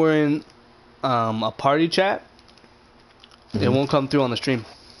anytime we're in a party chat, it won't come through on the stream.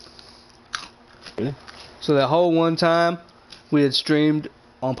 Really? So that whole one time we had streamed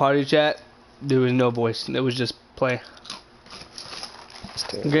on party chat, there was no voice. It was just play.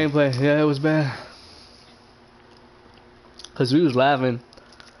 Gameplay. Yeah, it was bad. Cause we was laughing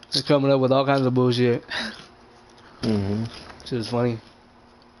and coming up with all kinds of bullshit. Which was funny.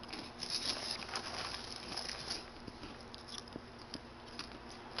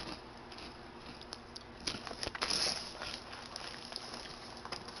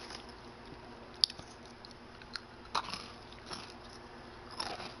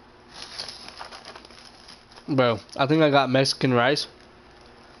 Bro, I think I got Mexican rice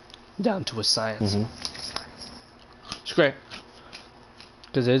down to a science. It's great.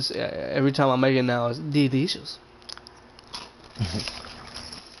 Because it's every time I make it now, it's delicious.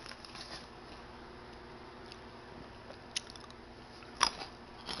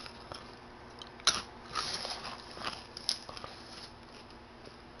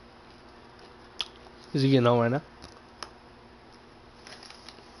 Is he getting on right now?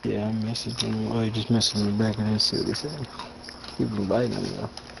 Yeah, I'm messaging him. Oh, he just messaged me back and I see what he said. He been biting me though.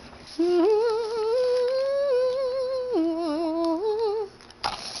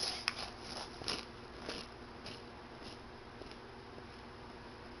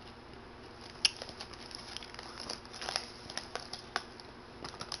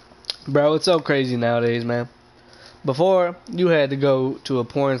 Bro, it's so crazy nowadays, man. Before, you had to go to a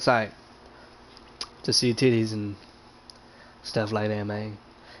porn site to see titties and stuff like that, man.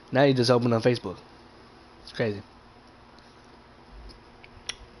 Now you just open on Facebook. It's crazy.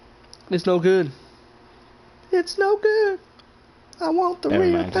 It's no good. It's no good. I want the Never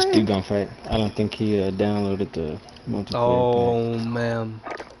real mind, just thing. do gunfight. I don't think he downloaded the multiplayer. Oh, man.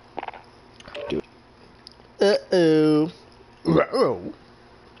 Do it. Uh-oh. Uh-oh.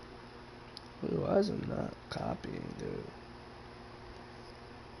 Why is it not copying, dude?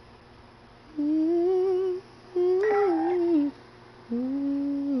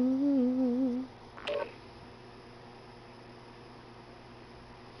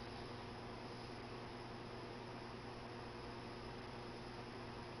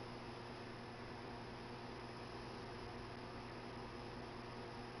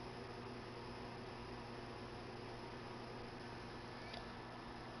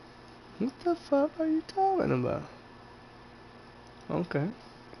 What the fuck are you talking about? Okay.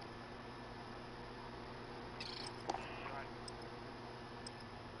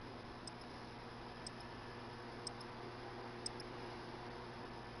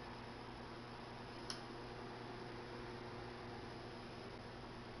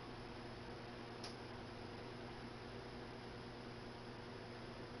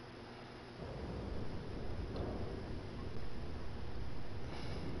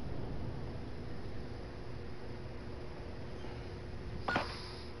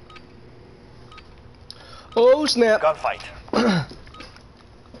 Oh snap! Gunfight.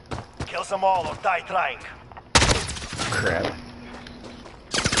 Kill them all or die trying. Crap.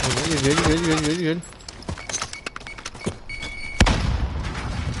 You're good.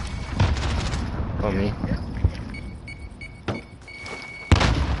 On me.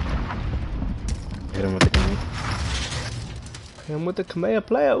 Hit him with the grenade. Hit him with the command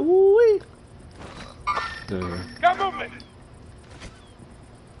player. Ooh wee. Got movement.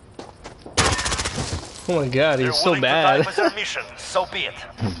 Oh my god, he's so bad. For their mission, so be it.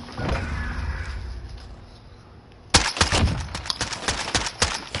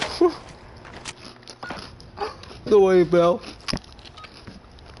 The way, Bell.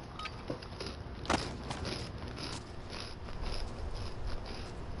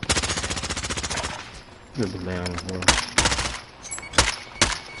 Good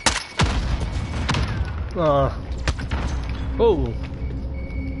down. Oh.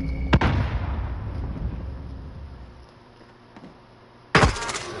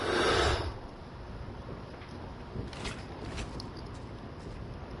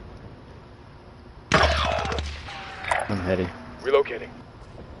 I'm heady. Relocating.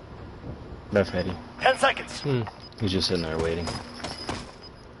 Left heady. 10 seconds. He's just sitting there waiting.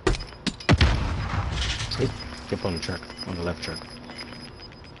 See? Get on the truck. On the left truck.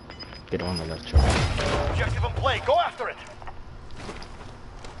 Get on the left truck. Objective in play. Go after it.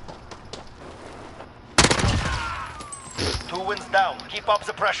 Two wins down. Keep up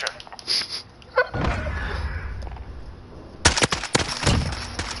the pressure.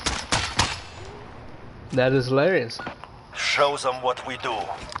 That is hilarious. Show them what we do.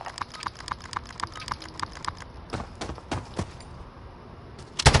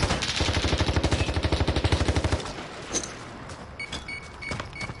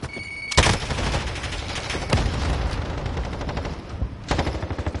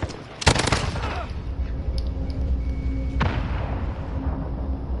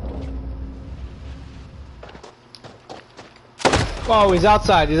 Oh, he's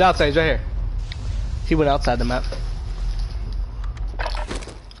outside. He's outside. He's right here. He went outside the map.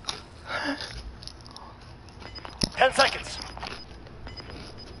 Ten seconds.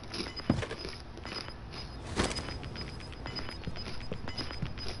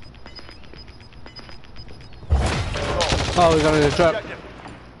 Oh, he's under the truck.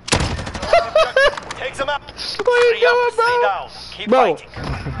 Takes him out. What are you doing, Stay bro? down. Keep Bro, fighting.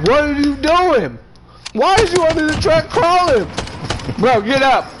 what are you doing? Why is you under the truck crawling? Bro, get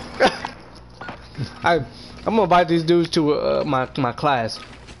up. I'm gonna invite these dudes to my class.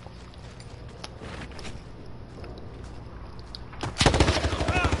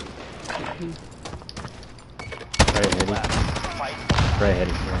 Right ahead.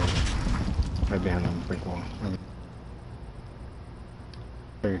 Right behind the brick wall.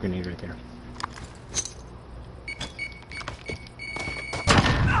 Or your grenade right there.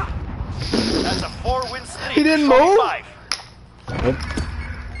 That's a 4-win streak. He didn't move? 5. Nope.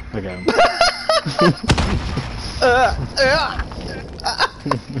 I got him.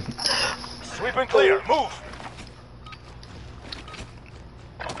 Sweep and clear. Move.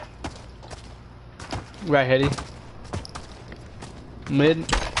 Right, Hetty. Mid.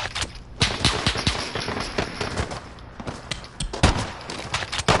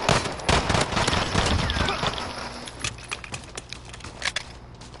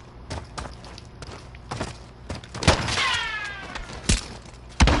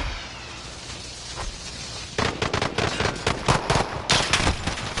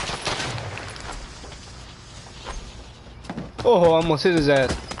 Oh, I almost hit his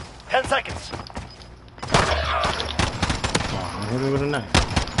ass. 10 seconds. Oh, hit me with a knife.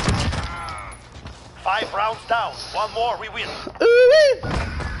 5 rounds down. 1 more, we win.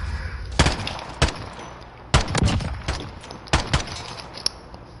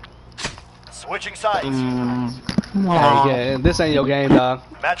 Switching sides. Hey, yeah, this ain't your game, dog.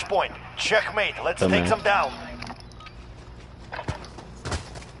 Match point. Checkmate. Let's Dumbass. take them down.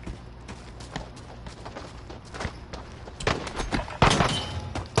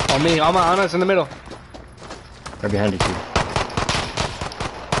 On me, on us in the middle. Right behind you, too.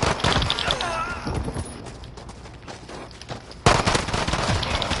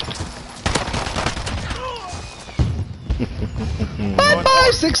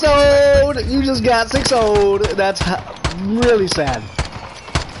 Bye-bye, 6-0. You just got 6-0. That's really sad.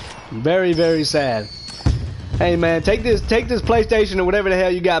 Very, very sad. Hey, man, take this PlayStation or whatever the hell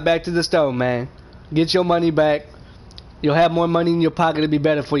you got back to the store, man. Get your money back. You'll have more money in your pocket. It'll be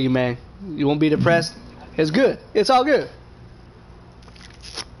better for you, man. You won't be depressed. It's good. It's all good.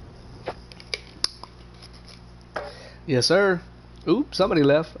 Yes, sir. Oops, somebody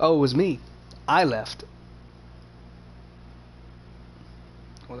left. Oh, it was me. I left.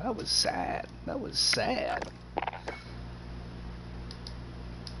 Well, that was sad. That was sad.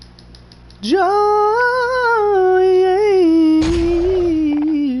 Joy.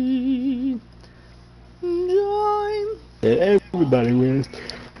 Joy. Everybody wins.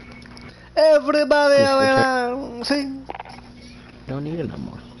 Everybody around. See? Don't need it no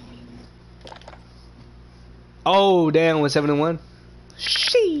more. Oh, damn, 171.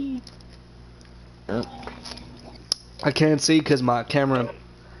 She. Yep. I can't see because my camera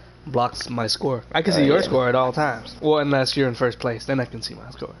blocks my score. I can see your score at all times. Well, unless you're in first place, then I can see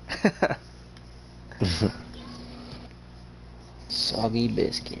my score. Soggy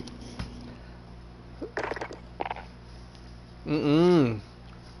biscuit.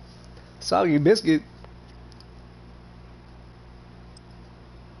 Soggy biscuit.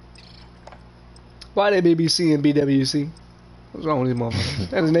 Why they BBC and BWC? What's wrong with these motherfuckers?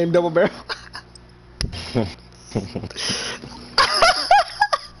 That's his name, Double Barrel.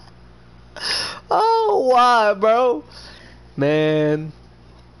 Oh, why, bro? Man,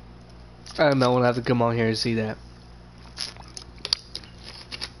 I don't know. We'll have to come on here and see that.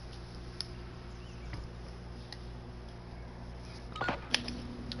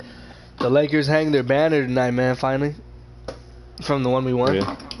 The Lakers hang their banner tonight, man. Finally, from the one we won.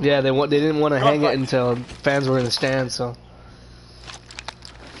 Really? Yeah, they didn't want to hang it until fans were in the stands. So.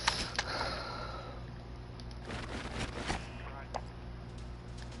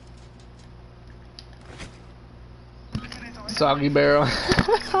 Soggy Barrel.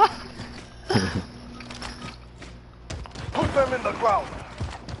 Put them in the ground.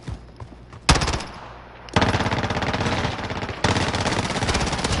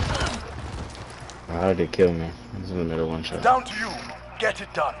 How did it kill me? I was in the middle one shot. Down to you. Get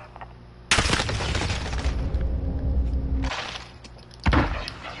it done.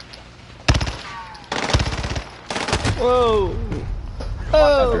 Whoa.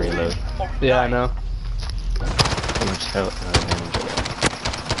 Oh. Reload. Yeah, I know. How much health?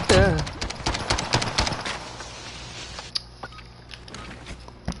 Yeah.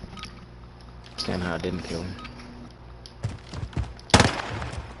 Understand how I didn't kill him.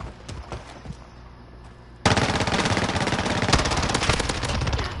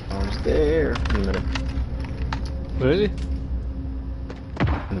 I was there. In the middle. Where is he?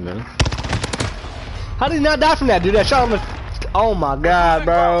 In the middle. How did he not die from that, dude? I shot him. Oh my god,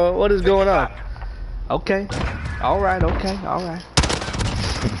 bro. What is going on? Okay. Alright, okay, alright.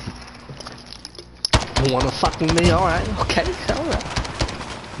 You wanna fuck with me? Alright, okay, alright.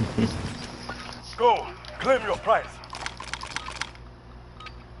 Go. Claim your prize.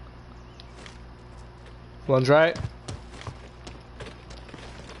 One's right.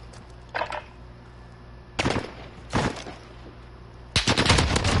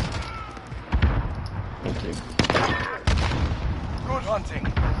 Okay. Good hunting.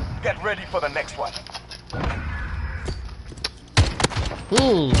 Get ready for the next one.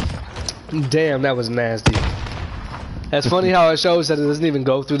 Damn, that was nasty. That's funny how it shows that it doesn't even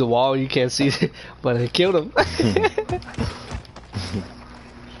go through the wall. You can't see it, but it killed him.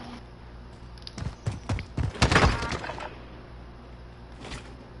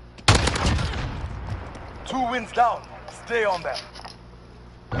 Two wins down. Stay on them.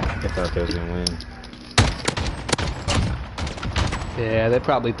 I thought they was gonna win. Yeah, they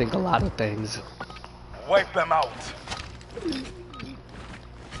probably think a lot of things. Wipe them out.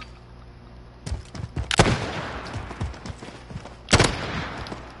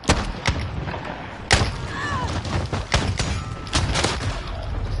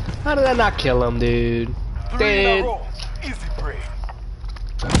 How did I not kill him, dude? 3 in a Dead. row. Easy prey.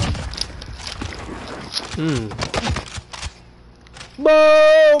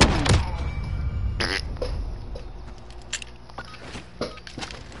 Boom!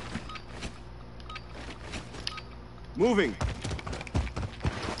 Moving.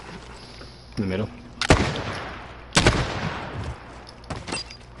 In the middle.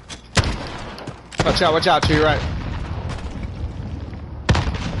 Watch out, to your right.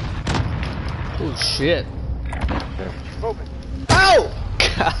 Oh shit. Moving. Oh!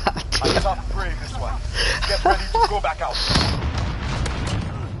 God. A tough prey this one. Get ready to go back out.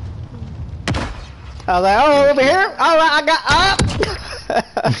 I was like, oh, over here? Alright, I got up!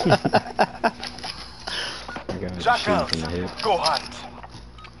 I got a Jackals, shoot from the hip. go hunt.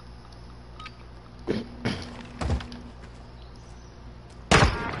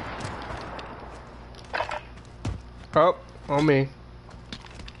 Oh, on me.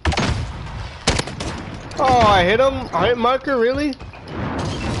 Oh, I hit him? I hit marker, really?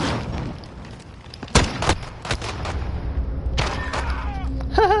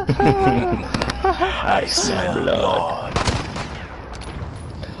 Ice and blood.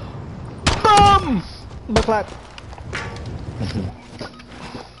 Boom! Bucklap.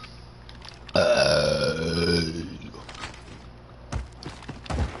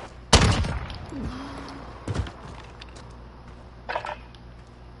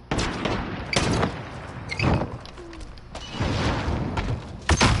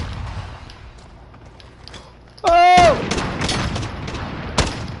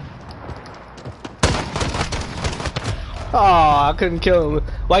 Oh, I couldn't kill him.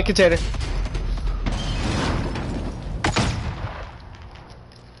 White container.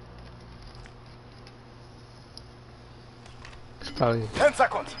 He's probably 10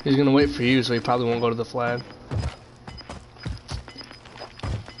 seconds. he's gonna wait for you, so he probably won't go to the flag.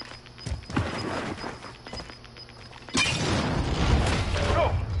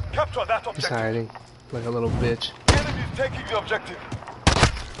 Go. Capture that He's objective. hiding like a little bitch. Enemies taking the objective.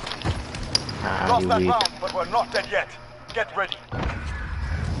 Ah, Lost you that weak. round, but we're not dead yet. Get ready.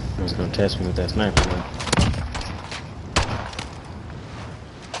 He was gonna test me with that sniper gun.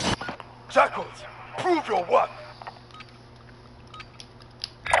 Jackals, prove your worth.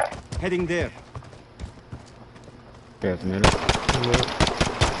 Heading there. Grab the middle.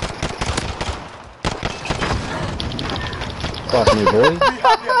 Cross me, boy. We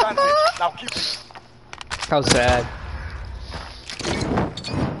have the advantage. Now keep it. How sad.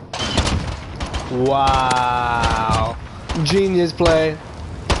 Wow. Genius play.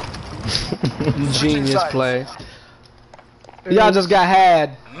 Genius play. Y'all just got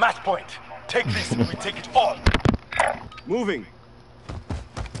had. Match point. Take this. We take it all. Moving.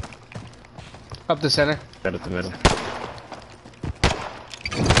 Up the center. Got at the middle.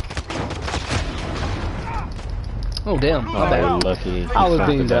 Oh damn. My bad. Oh, lucky. I was Fuck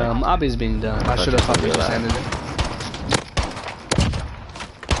being the back. dumb. I was being dumb. I should have fucking just ended it.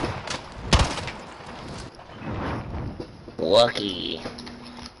 Lucky.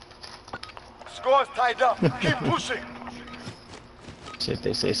 Score's tied up. Keep pushing. See if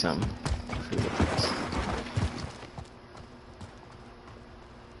they say something.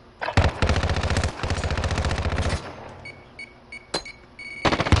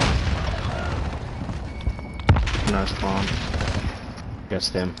 Nice spawn. Guess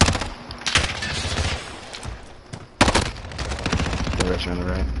them. The rest on the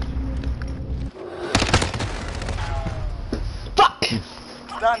right. Fuck!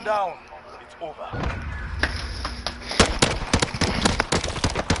 Stand down. It's over.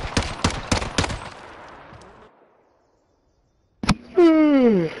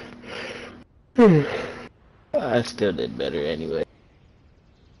 I still did better anyway.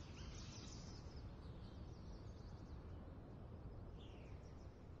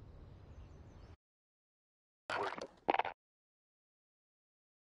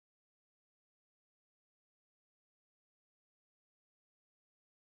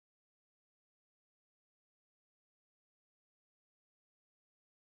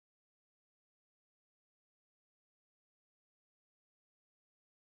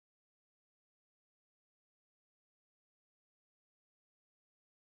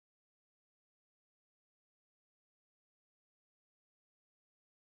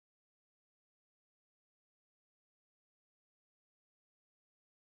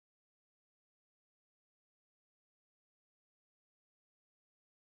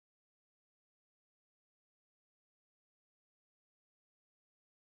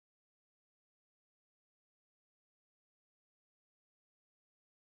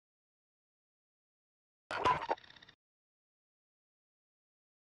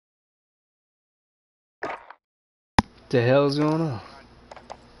 The hell's going on?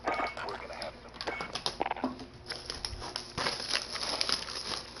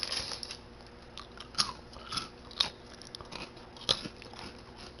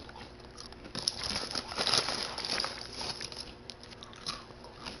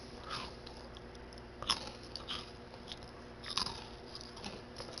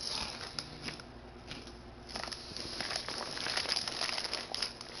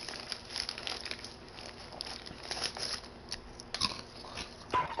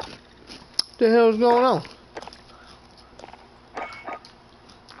 The hell's going on?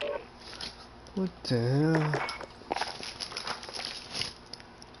 What the hell?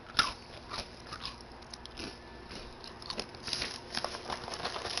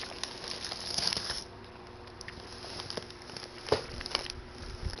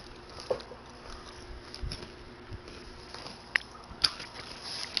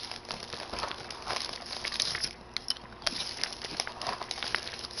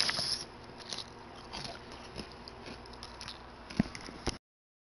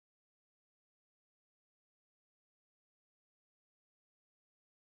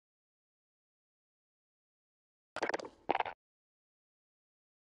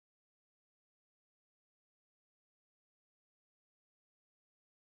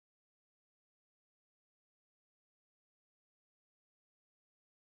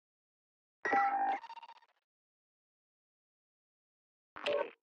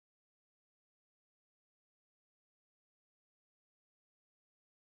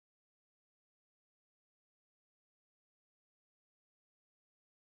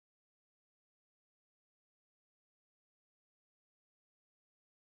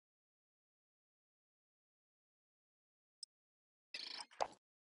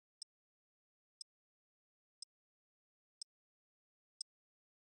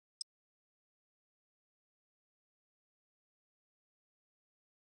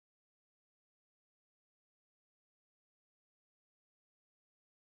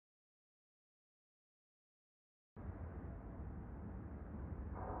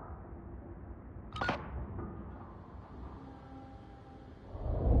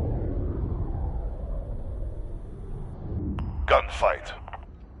 Gunfight.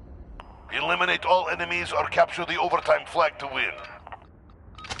 Eliminate all enemies or capture the overtime flag to win.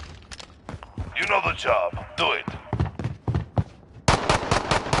 You know the job. Do it.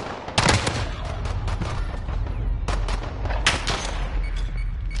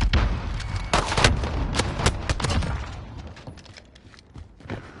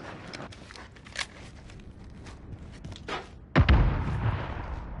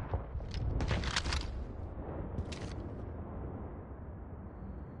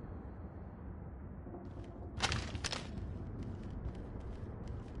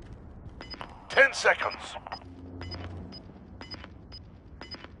 Ten seconds.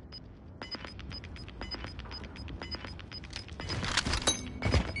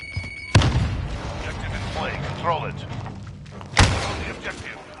 Objective in play. Control it. On the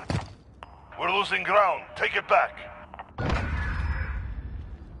objective. We're losing ground. Take it back.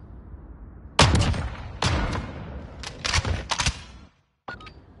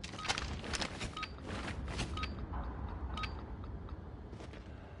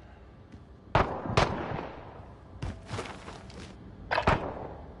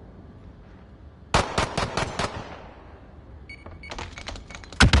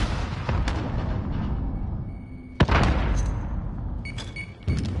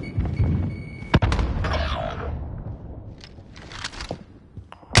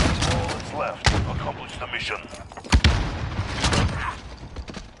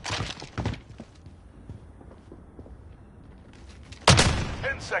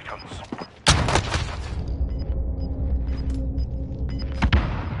 seconds.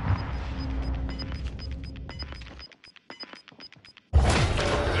 We're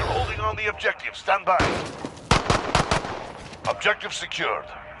holding on the objective. Stand by. Objective secured.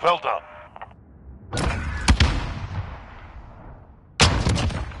 Well done.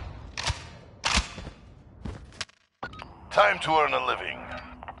 Time to earn a living.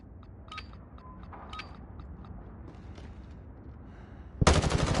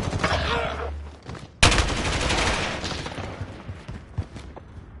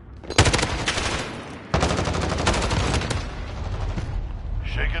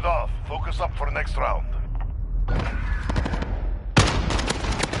 Shake it off. Focus up for next round.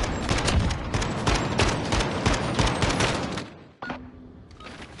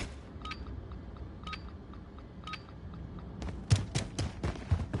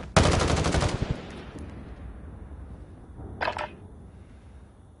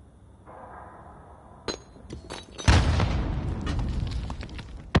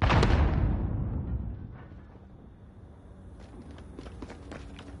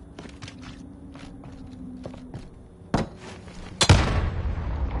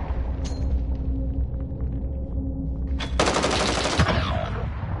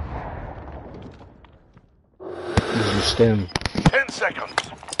 Stem. 10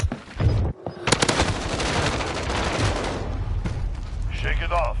 seconds. Shake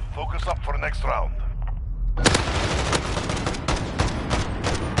it off. Focus up for next round.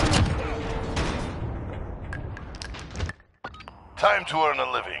 Time to earn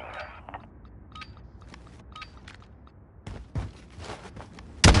a living.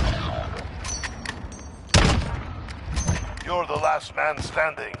 You're the last man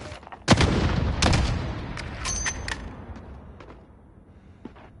standing.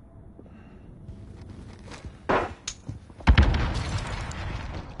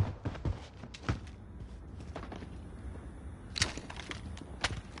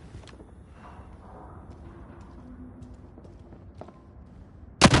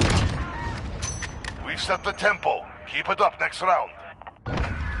 We've set the tempo. Keep it up next round.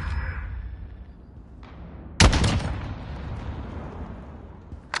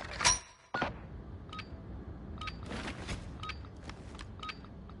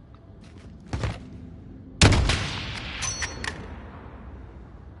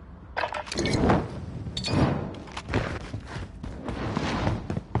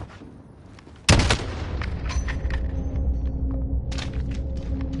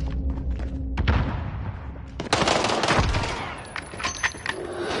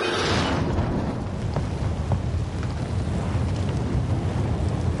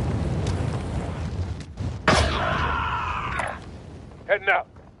 Heading out.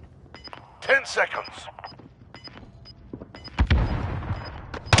 10 seconds.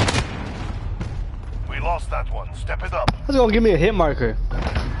 We lost that one. Step it up. That's gonna give me a hit marker.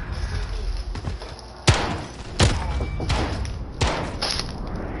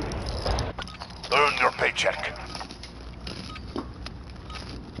 Earn your paycheck.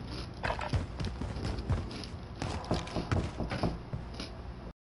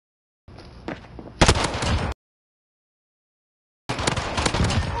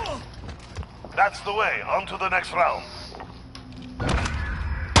 That's the way. On to the next round.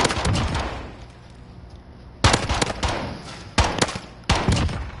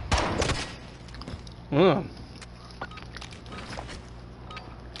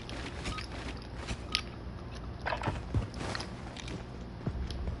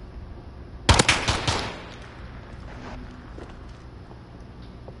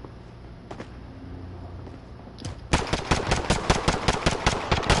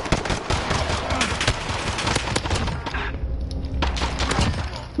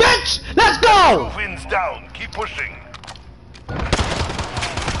 Let's go! 2 wins down. Keep pushing.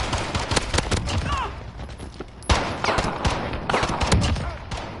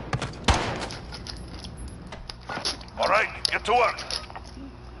 All right, get to work.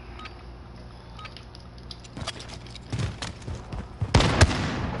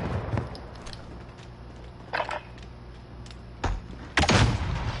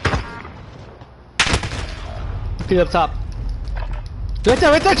 Get up top. Right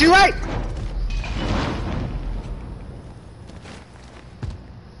there, to your right!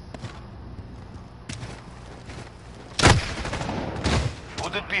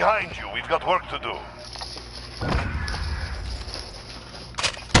 Put it behind you. We've got work to do.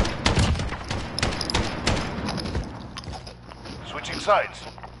 Switching sides.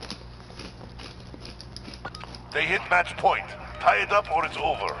 They hit match point. Tie it up or it's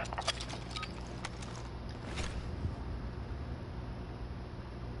over.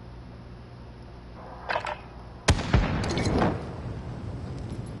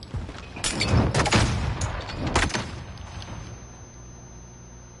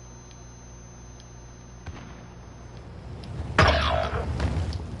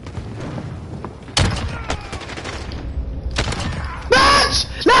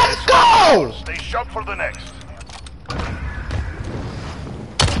 go! Stay sharp for the next.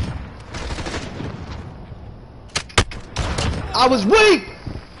 I was weak!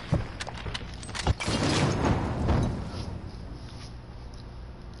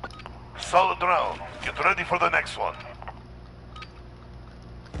 Solid round. Get ready for the next one.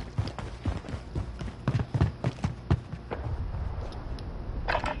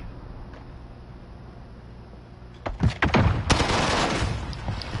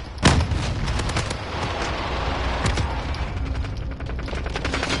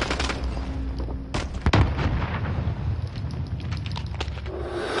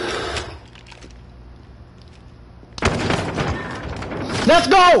 Let's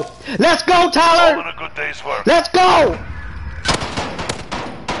go! Let's go, Tyler! All in a good day's work. Let's go!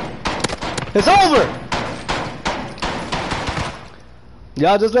 It's over!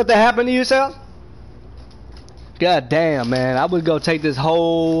 Y'all just let that happen to yourself? God damn, man. I would go take this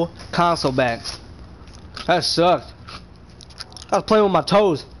whole console back. That sucked. I was playing with my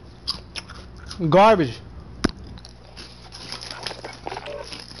toes. Garbage.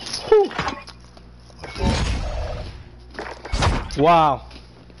 Whew. Wow.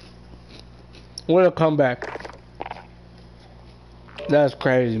 What a comeback. That's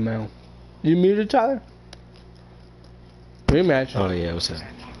crazy, man. You muted, Tyler? Rematch. Oh yeah, what's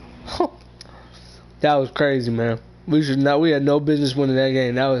up? That was crazy, man. We had no business winning that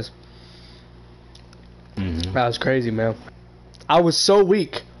game. That was that was crazy, man. I was so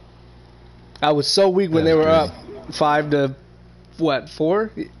weak. I was so weak when they were up 5-4?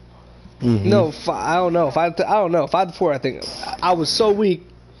 No, I don't know. 5-4, I think. I was so weak.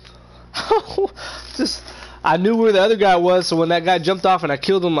 I knew where the other guy was, so when that guy jumped off and I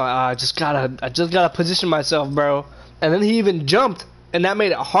killed him, I just gotta position myself, bro. And then he even jumped, and that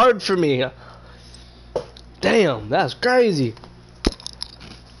made it hard for me. Damn, that's crazy.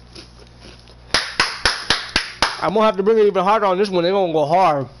 I'm gonna have to bring it even harder on this one. They're gonna go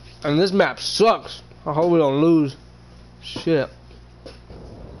hard, and this map sucks. I hope we don't lose. Shit.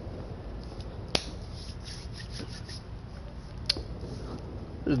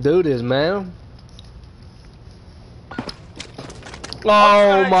 Let's do this, man.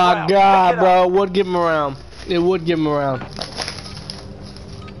 Oh my god, bro. It would give him around. It would give him around.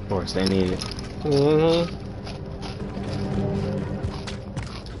 Of course, they need it.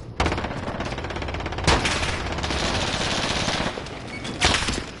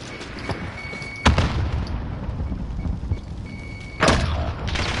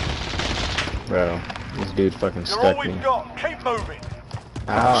 Bro, this dude fucking You're all stuck me. we've got. Keep moving.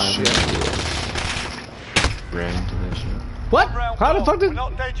 Oh, shit. Ran into that shit. What? How the fuck did... We're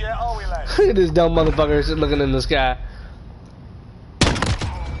not dead yet, are we, lads? Look at this dumb motherfucker sitting looking in the sky.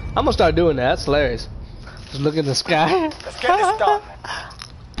 I'm gonna start doing that. That's hilarious. Just look in the sky. Let's get this done.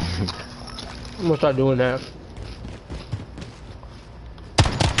 I'm gonna start doing that.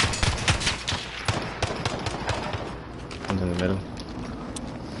 One's in the middle.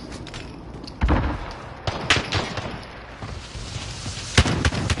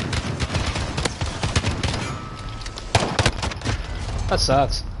 That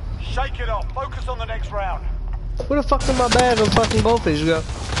sucks. Shake it off. Focus on the next round. Where the fuck did my bag of fucking goldfish go?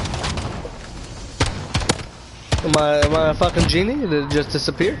 Am I a fucking genie? Did it just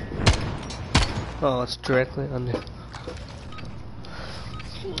disappear? Oh, it's directly under.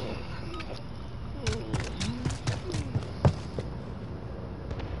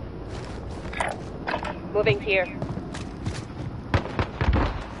 Moving here.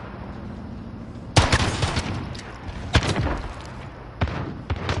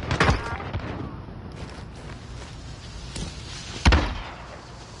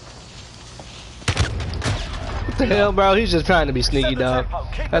 What the hell, bro? He's just trying to be sneaky, dog.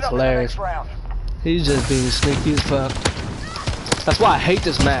 That's hilarious. He's just being sneaky as fuck. That's why I hate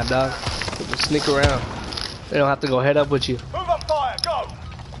this map, dog. Just sneak around. They don't have to go head up with you. Move up fire. Go.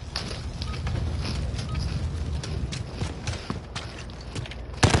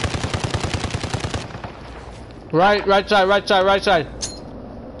 Right side, right side, right side.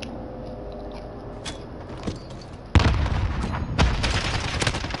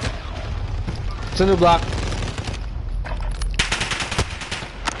 Cinder block.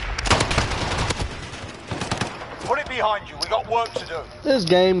 Put it behind you. We got work to do. This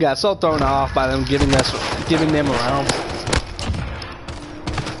game got so thrown off by them giving them around.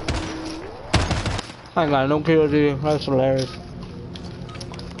 I ain't got no kills here. That's hilarious.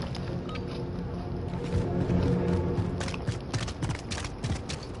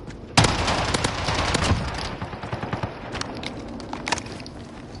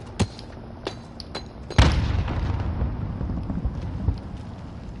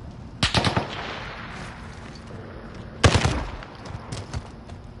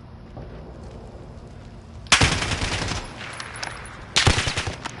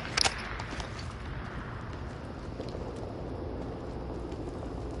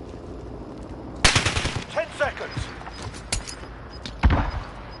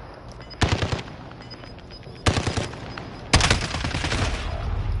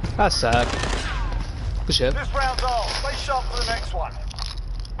 I suck. Good shit. This round's all. Stay sharp for the next one.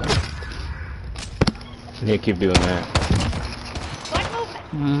 Yeah, keep doing that.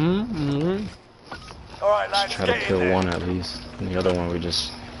 All right, lads, Try to get in kill there. one at least. And the other one we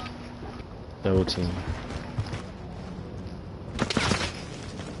just double team.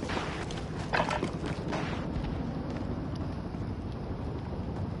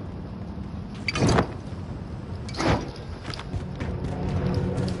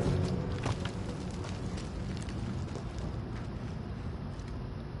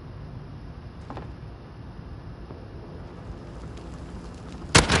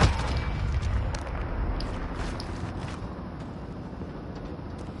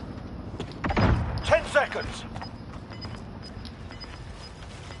 Seconds.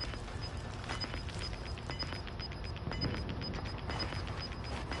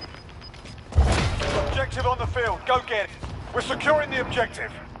 Objective on the field. Go get it. We're securing the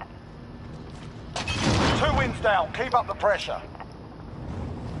objective. 2 wins down. Keep up the pressure.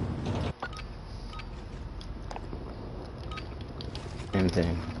 Same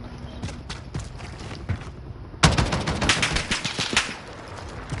thing.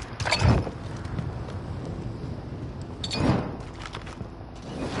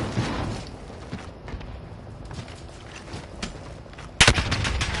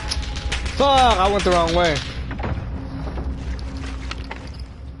 Fuck, I went the wrong way.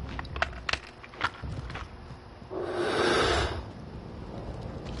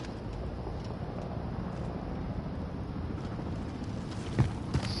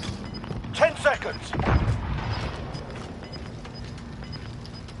 Seconds.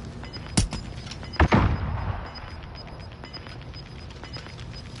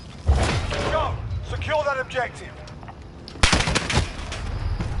 Go. Secure that objective.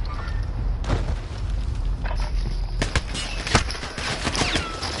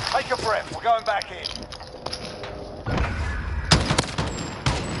 Take a breath. We're going back in.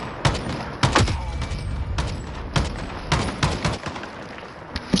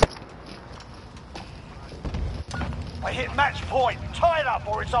 They hit match point. Tie it up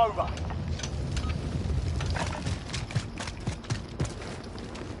or it's over.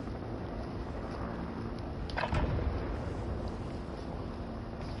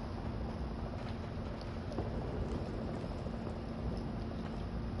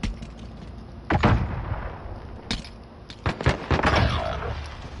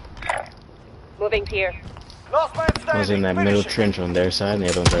 Moving here. Last man standing. I was in that middle trench on their side and the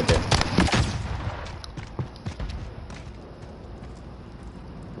other one's right there.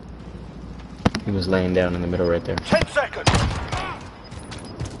 He was laying down in the middle right there. 10 seconds.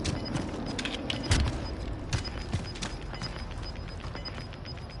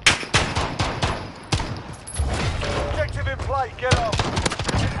 Objective in play. Get up.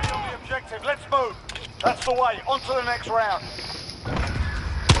 Get on the objective. Let's move. That's the way. On to the next round.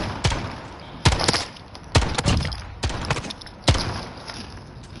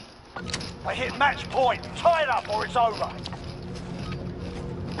 They hit match point. Tie it up or it's over.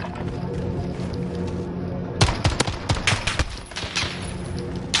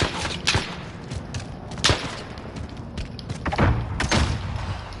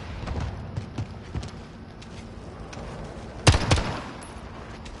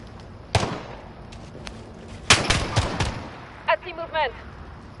 I see movement.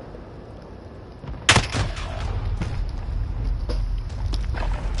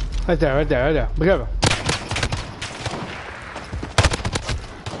 Right there, right there, right there. Be careful.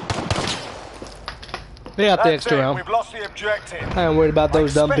 They got the extra round. We've lost the objective. I ain't worried about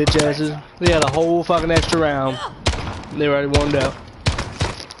those dumb bitch asses. They had a whole fucking extra round. They already warmed up.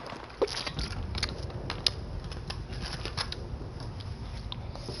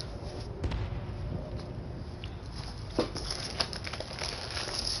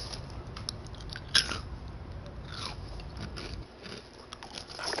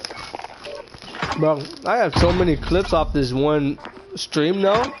 Bro, I have so many clips off this one stream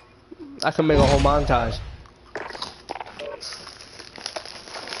though. I can make a whole montage.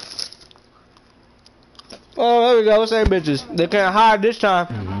 Oh, there we go. Same bitches. They can't hide this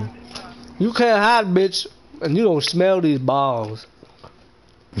time. You can't hide, bitch, and you don't smell these balls.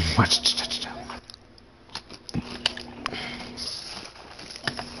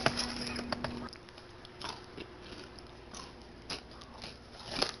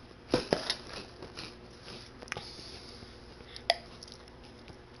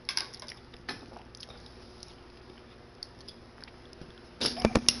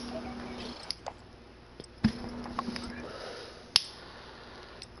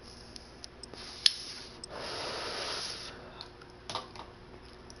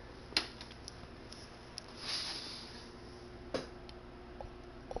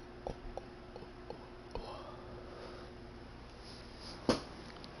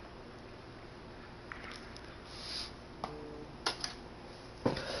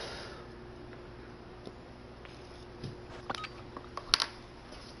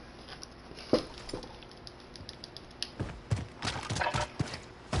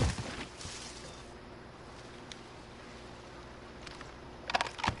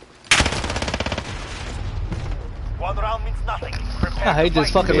 I hate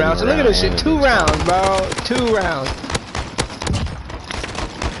this fucking round. So look at this shit. 2 rounds, bro. 2 rounds.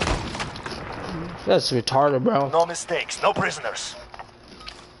 That's retarded, bro. No mistakes, no prisoners.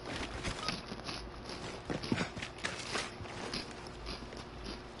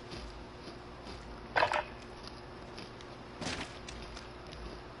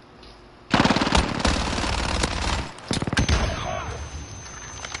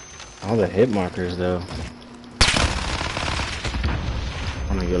 All the hit markers, though.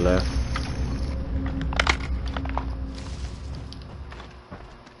 On your left.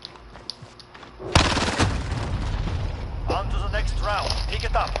 On to the next round. Pick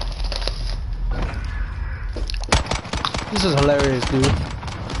it up. This is hilarious, dude.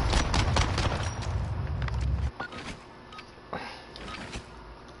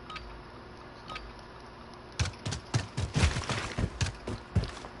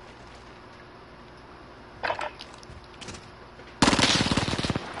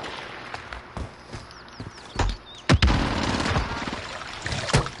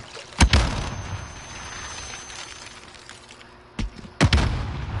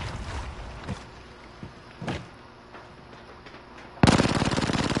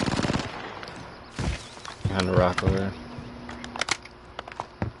 Behind the rock over there.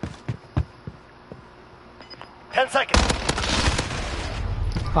 10 seconds.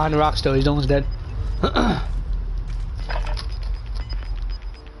 Behind the rock still. He's almost dead.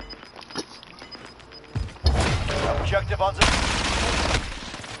 Objective on the...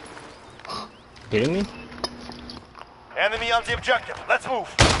 Kidding me? Enemy on the objective. Let's move.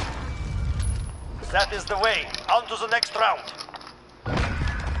 That is the way. On to the next round.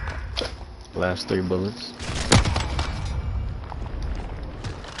 Last 3 bullets.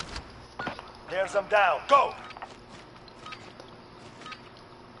 There's them down. Go!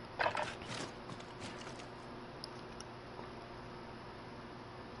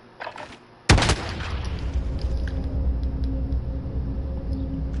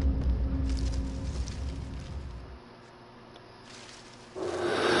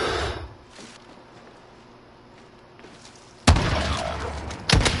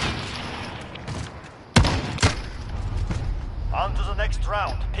 On to the next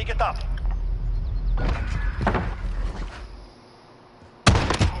round. Pick it up.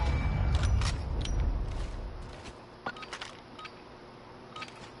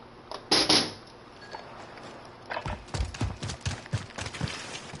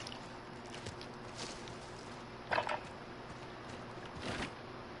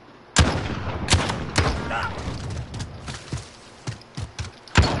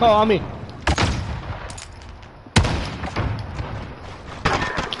 Oh, on me.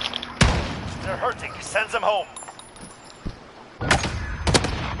 They're hurting. Send them home.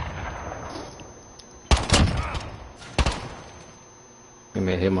 Give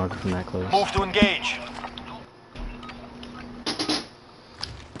me a hit marker from that close. Move to engage.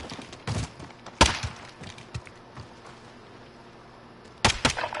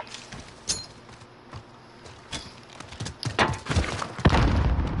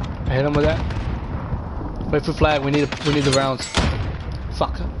 I hit him with that. Wait for flag. We need the rounds.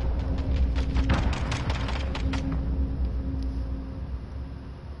 Fuck.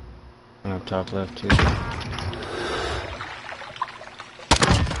 And up top left too.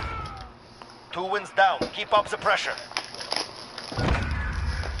 2 wins down. Keep up the pressure.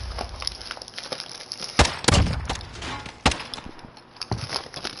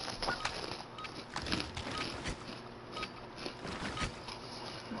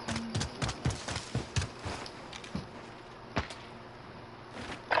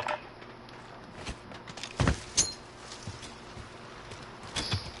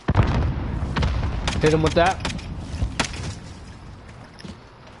 Hit him with that.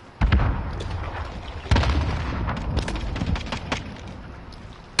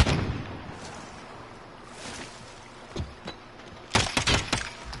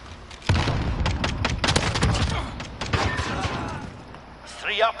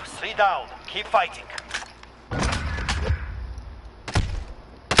 Three up, 3 down. Keep fighting.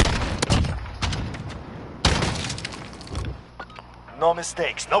 No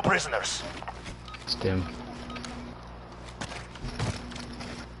mistakes, no prisoners. Stim.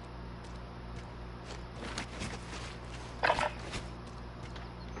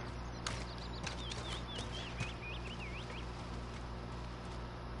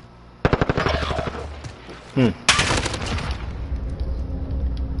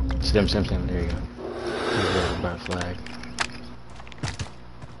 Stim. There you go. By flag.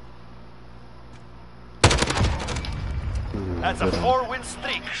 That's a 4-win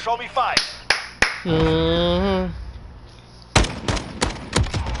streak. Show me 5.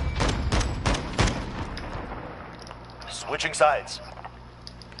 Switching sides.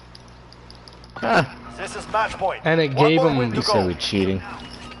 Ah, This is match point. And it One gave more him- win he to said go. we're cheating.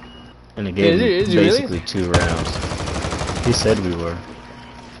 And it gave Is him it really? basically 2 rounds. He said we were.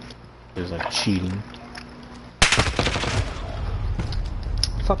 It was like cheating.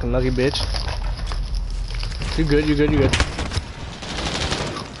 Fucking lucky bitch. You good, you good, you good.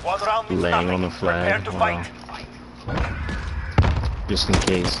 One round means Laying nothing. on the flag. Prepare to Wow. fight. Just in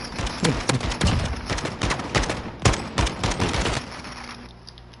case.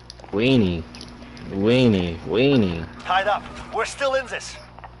 Weenie. Weenie. Weenie. Tied up. We're still in this.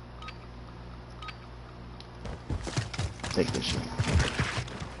 Take this shit.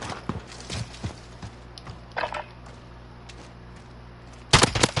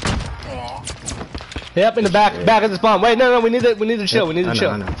 Yep, in the back, Yeah. back of the spawn. Wait, no, we need to chill. We need to I know,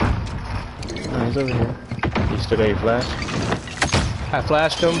 chill. I know. Oh, he's over here. You still got your flash? I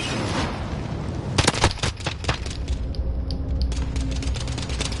flashed him.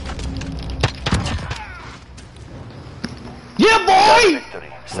 Yeah, boy!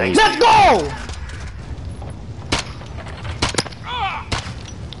 Victory. Say Let's go!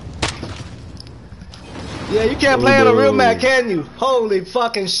 Yeah, you can't play on a real map, can you? Holy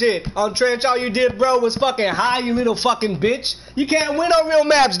fucking shit. On Trench, all you did, bro, was fucking high, you little fucking bitch. You can't win on real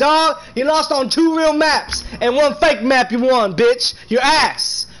maps, dog. You lost on 2 real maps. And 1 fake map you won, bitch. Your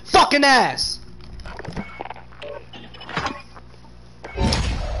ass. Fucking ass.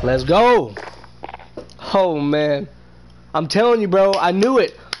 Let's go. Oh, man. I'm telling you, bro, I knew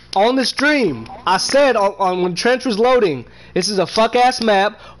it. On the stream, I said on when Trench was loading, this is a fuck ass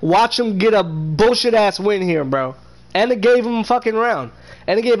map. Watch him get a bullshit ass win here, bro. And it gave him a fucking round.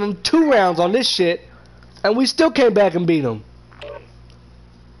 And it gave him 2 rounds on this shit. And we still came back and beat him.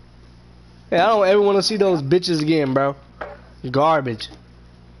 Yeah, I don't ever want to see those bitches again, bro. Garbage.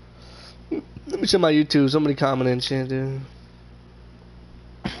 Let me check my YouTube. Somebody commenting shit, dude.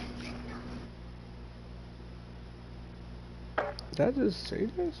 Did I just say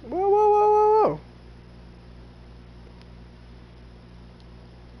this? Whoa, whoa, whoa, whoa, whoa.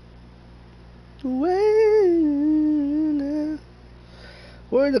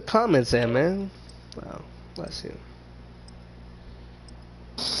 Where are the comments at, man? Wow, let's see.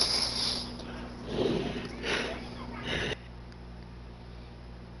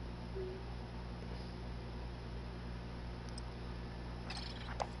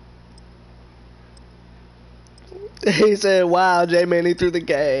 He said, wow, J-Man, he threw the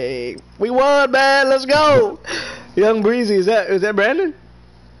game. We won, man. Let's go. Young Breezy, is that Brandon?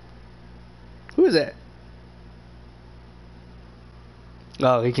 Who is that?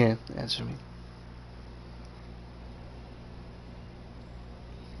 Oh, he can't answer me.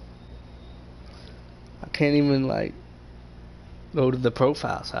 I can't even, like, go to the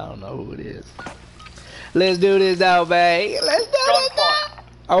profile, so I don't know who it is. Let's do this now, babe. Let's do this now.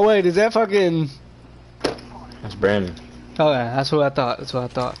 Oh, wait, is that fucking... That's Brandon. Oh yeah, that's what I thought. That's what I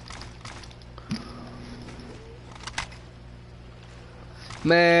thought.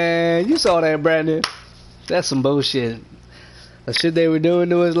 Man, you saw that, Brandon. That's some bullshit. The shit they were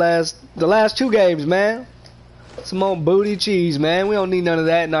doing to us the last 2 games, man. Some old booty cheese, man. We don't need none of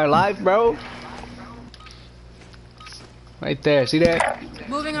that in our life, bro. Right there, see that?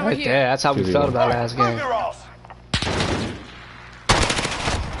 Moving over Right here. there. That's how we felt about last Move game. your ass.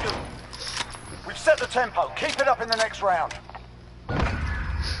 We've set the tempo. Keep it up in the next round.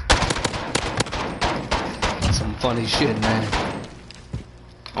 Some funny shit, man.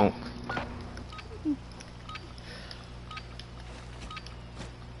 Oh.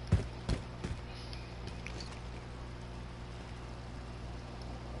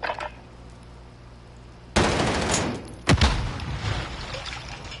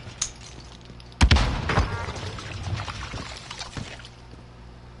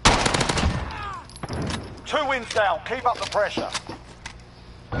 Two wins down. Keep up the pressure.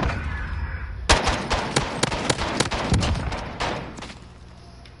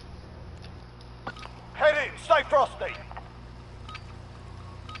 Head in. Stay frosty.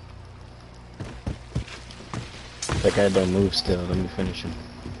 That guy don't move still. Let me finish him.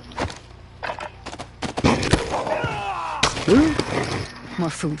 More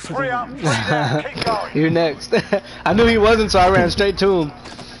food for Three the up. Three down. Keep going. You're next. I knew he wasn't, so I ran straight to him.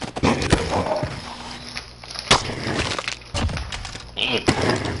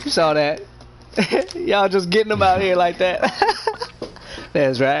 You saw that. Y'all just getting him out here like that.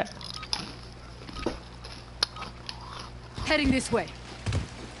 That's right. Heading this way.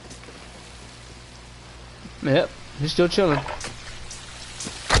 Yep, he's still chilling.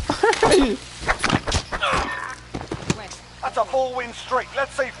 That's a 4-win streak.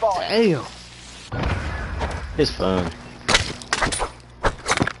 Let's see 5. Damn. It's fun.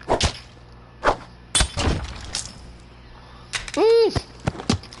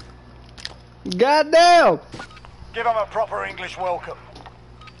 Goddamn! Give him a proper English welcome.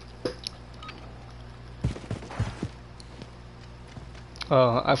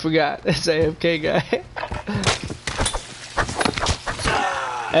 Oh, I forgot. It's AFK guy.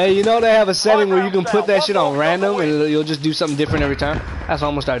 Hey, you know they have a setting where you can put that shit on random and you'll just do something different every time? That's what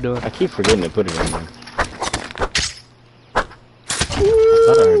I'm gonna start doing. I keep forgetting to put it in there. I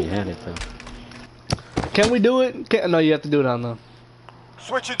thought I already had it though. Can we do it? No, you have to do it on the...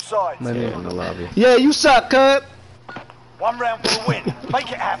 Switching sides. Yeah, in the lobby. Yeah, you suck, cut. 1 round for the win.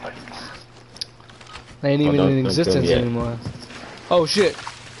 Make it happen. They ain't even don't in go existence yet. anymore. Oh shit.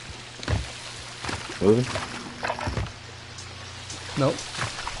 Moving? Nope.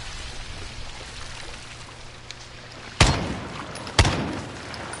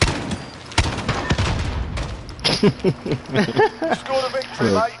 Scored a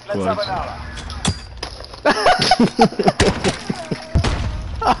victory, mate. Let's have another.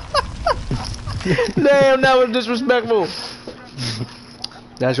 Damn, that was disrespectful.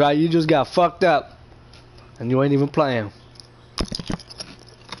 That's right, you just got fucked up. And you ain't even playing.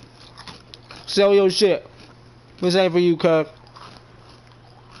 Sell your shit. This ain't for you, Kirk.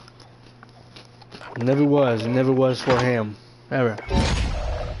 It never was. It never was for him. Ever.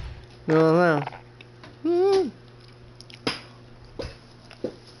 You know what I'm saying?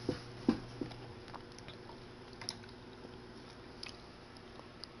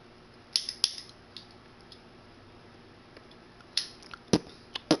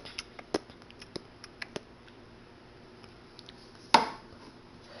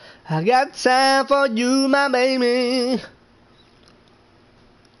 I got time for you, my baby.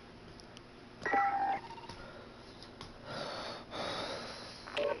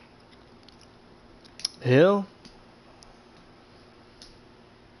 Hill?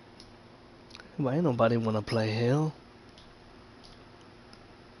 Why ain't nobody wanna play Hill?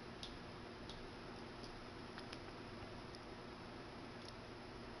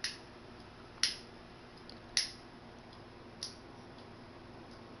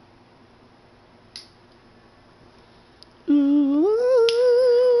 Ooh,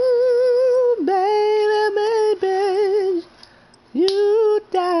 baby, baby, you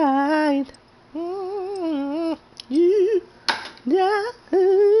died. You died.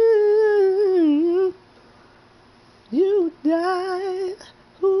 You died.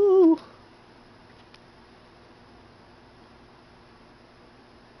 Ooh.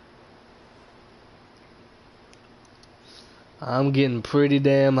 I'm getting pretty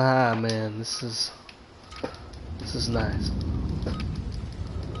damn high, man. This is nice.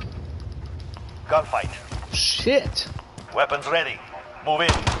 Gunfight. Shit. Weapons ready. Move in.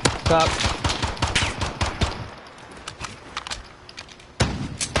 Stop.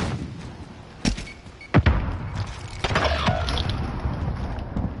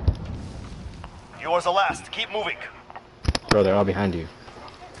 Yours the last. Keep moving. Bro, they're all behind you.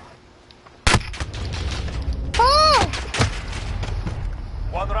 Ah!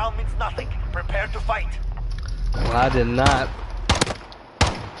 1 round means nothing. Prepare to fight. Well, I did not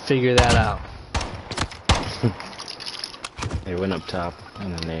figure that out. They went up top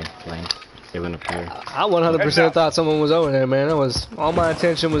and then they flanked. They went up here. I 100% thought someone was over there, man. That was all my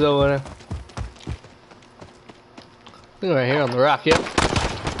attention was over there. I think right here on the rock, yep.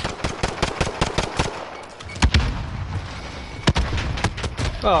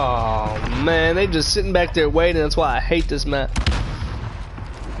 Oh man, they just sitting back there waiting. That's why I hate this map.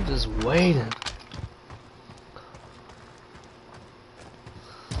 They're just waiting.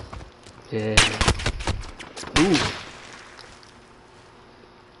 Yeah. Ooh.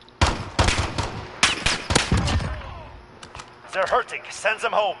 They're hurting. Send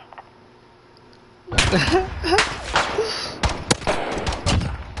them home.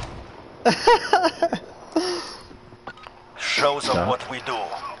 Shows them what we do.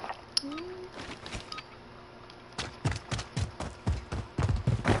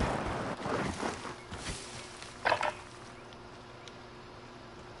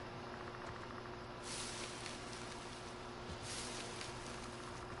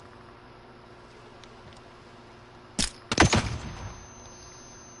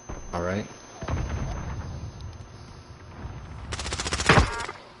 All right.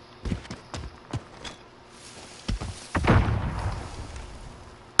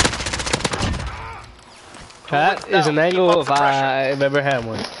 That is an angle if I've ever had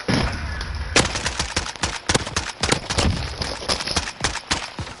one.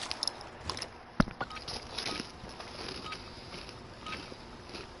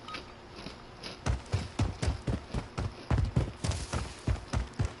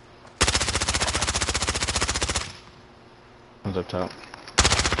 One's up top.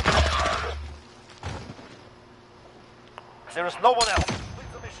 There is no one else.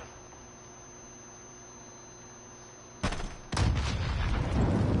 Complete the mission.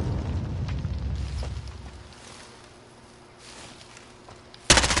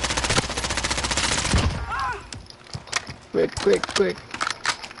 Quick.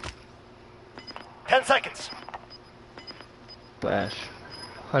 10 seconds. Flash.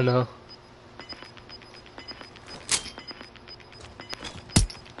 I know.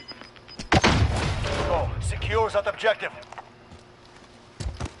 Go. Secures that objective.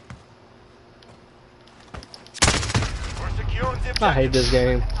 We're securing the objective. I hate this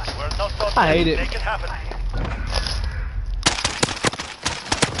game. We're not done I hate yet. it. Make it happen.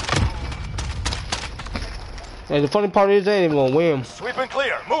 And the funny part is they ain't even gonna win. Sweep and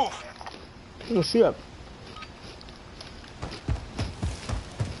clear. Move. Oh shit.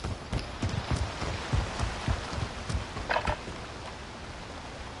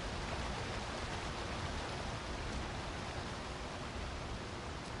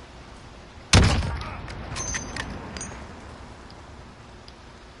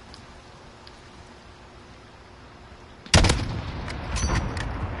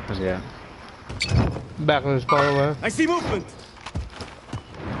 Yeah. Back in the spawn, man. I see movement.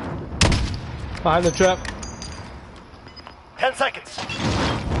 Behind the trap. 10 seconds.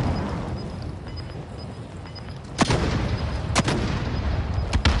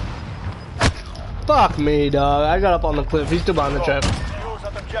 Fuck me, dog. I got up on the cliff. He's still behind the trap. Secures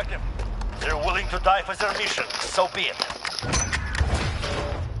that objective. They're willing to die for their mission. So be it.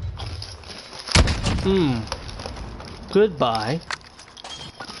 Goodbye.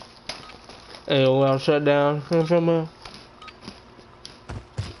 AOL shut down. From here.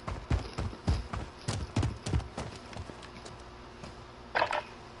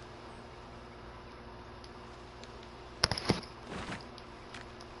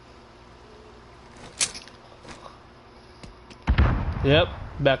 Yep,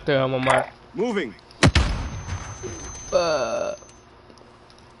 back there on my mark. Moving.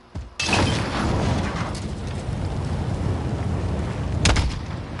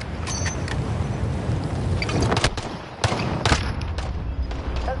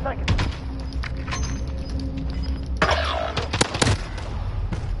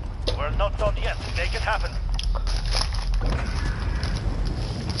 We're not done yet. Make it happen.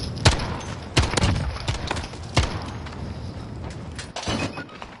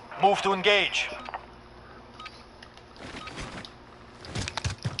 Move to engage.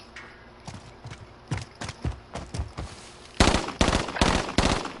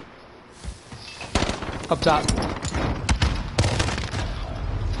 Up top.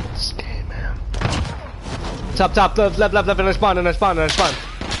 This game, man. Top, left, and I spawn.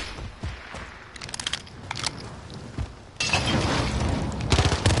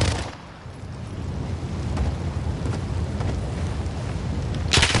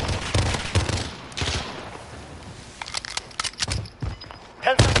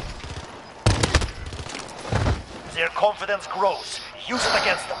 Their confidence grows. Use it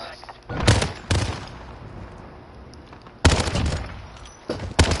against them.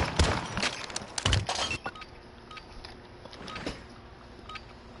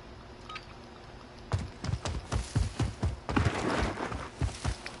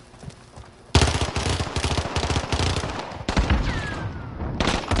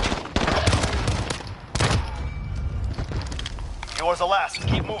 Yours the last.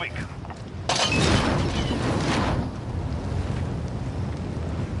 Keep moving.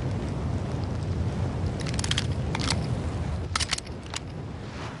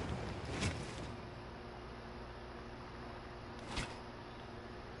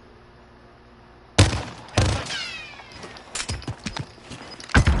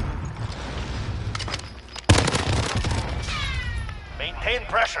 Maintain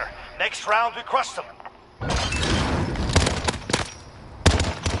pressure. Next round we crush them.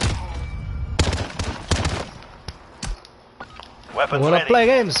 Weapons Wanna ready. play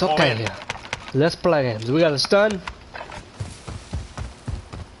games? Move Okay. in. Let's play games. We got a stun.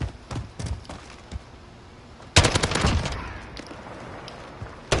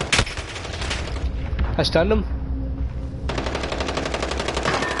 I stunned him.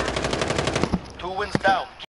 2 wins down.